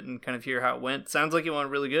side of it and kind of hear how it went. Sounds like it went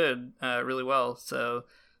really good, really well. So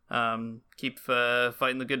keep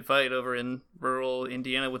fighting the good fight over in rural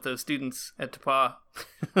Indiana with those students at TAPA.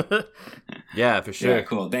 Yeah, for sure. Yeah,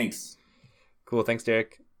 cool. Thanks. Cool. Thanks,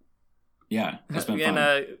 Derek. Yeah, it's been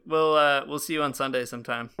fun. We'll see you on Sunday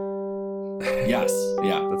sometime. Yes.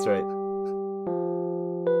 Yeah, that's right.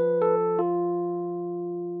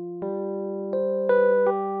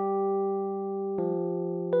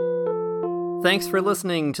 Thanks for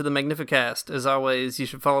listening to The Magnificast. As always, you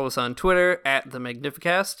should follow us on Twitter at The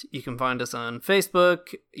Magnificast. You can find us on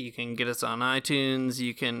Facebook. You can get us on iTunes.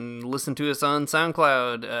 You can listen to us on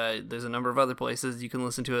SoundCloud. There's a number of other places you can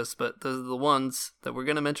listen to us, but those are the ones that we're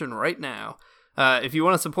going to mention right now. If you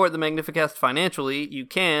want to support The Magnificast financially, you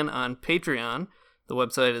can on Patreon. The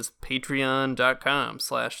website is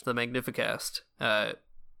patreon.com/TheMagnificast.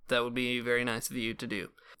 That would be very nice of you to do.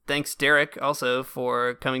 Thanks, Derek, also,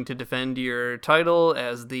 for coming to defend your title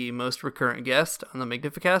as the most recurrent guest on the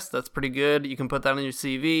Magnificast. That's pretty good. You can put that on your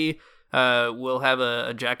CV. We'll have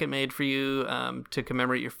a jacket made for you to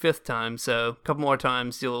commemorate your 5th time, so a couple more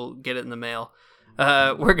times you'll get it in the mail.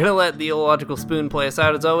 We're going to let the illogical spoon play us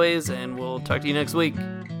out as always, and we'll talk to you next week.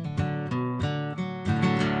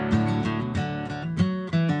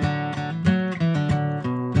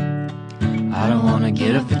 I don't wanna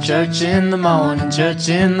get up for church in the morning,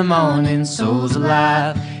 souls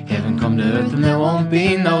alive. Heaven come to earth and there won't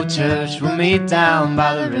be no church. We'll meet down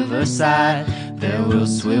by the riverside. There we'll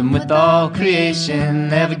swim with all creation.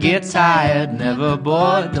 Never get tired, never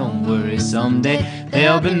bored. Don't worry, someday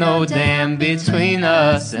there'll be no dam between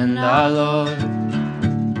us and our Lord.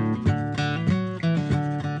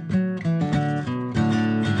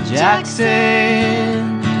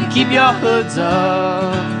 Jackson, keep your hoods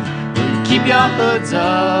up. Keep your hoods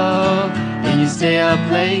up and you stay up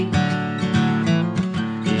late.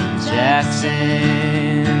 In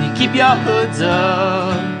Jackson, you keep your hoods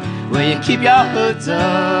up. Well, you keep your hoods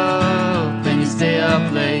up and you stay up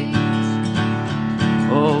late.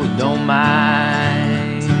 Oh, don't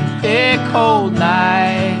mind a cold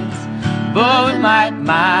night, but we might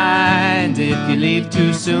mind if you leave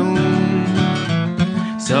too soon.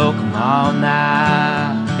 So come on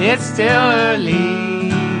now, it's still early.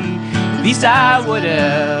 Beside what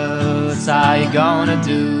else are you gonna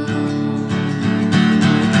do?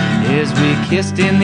 As we kissed in the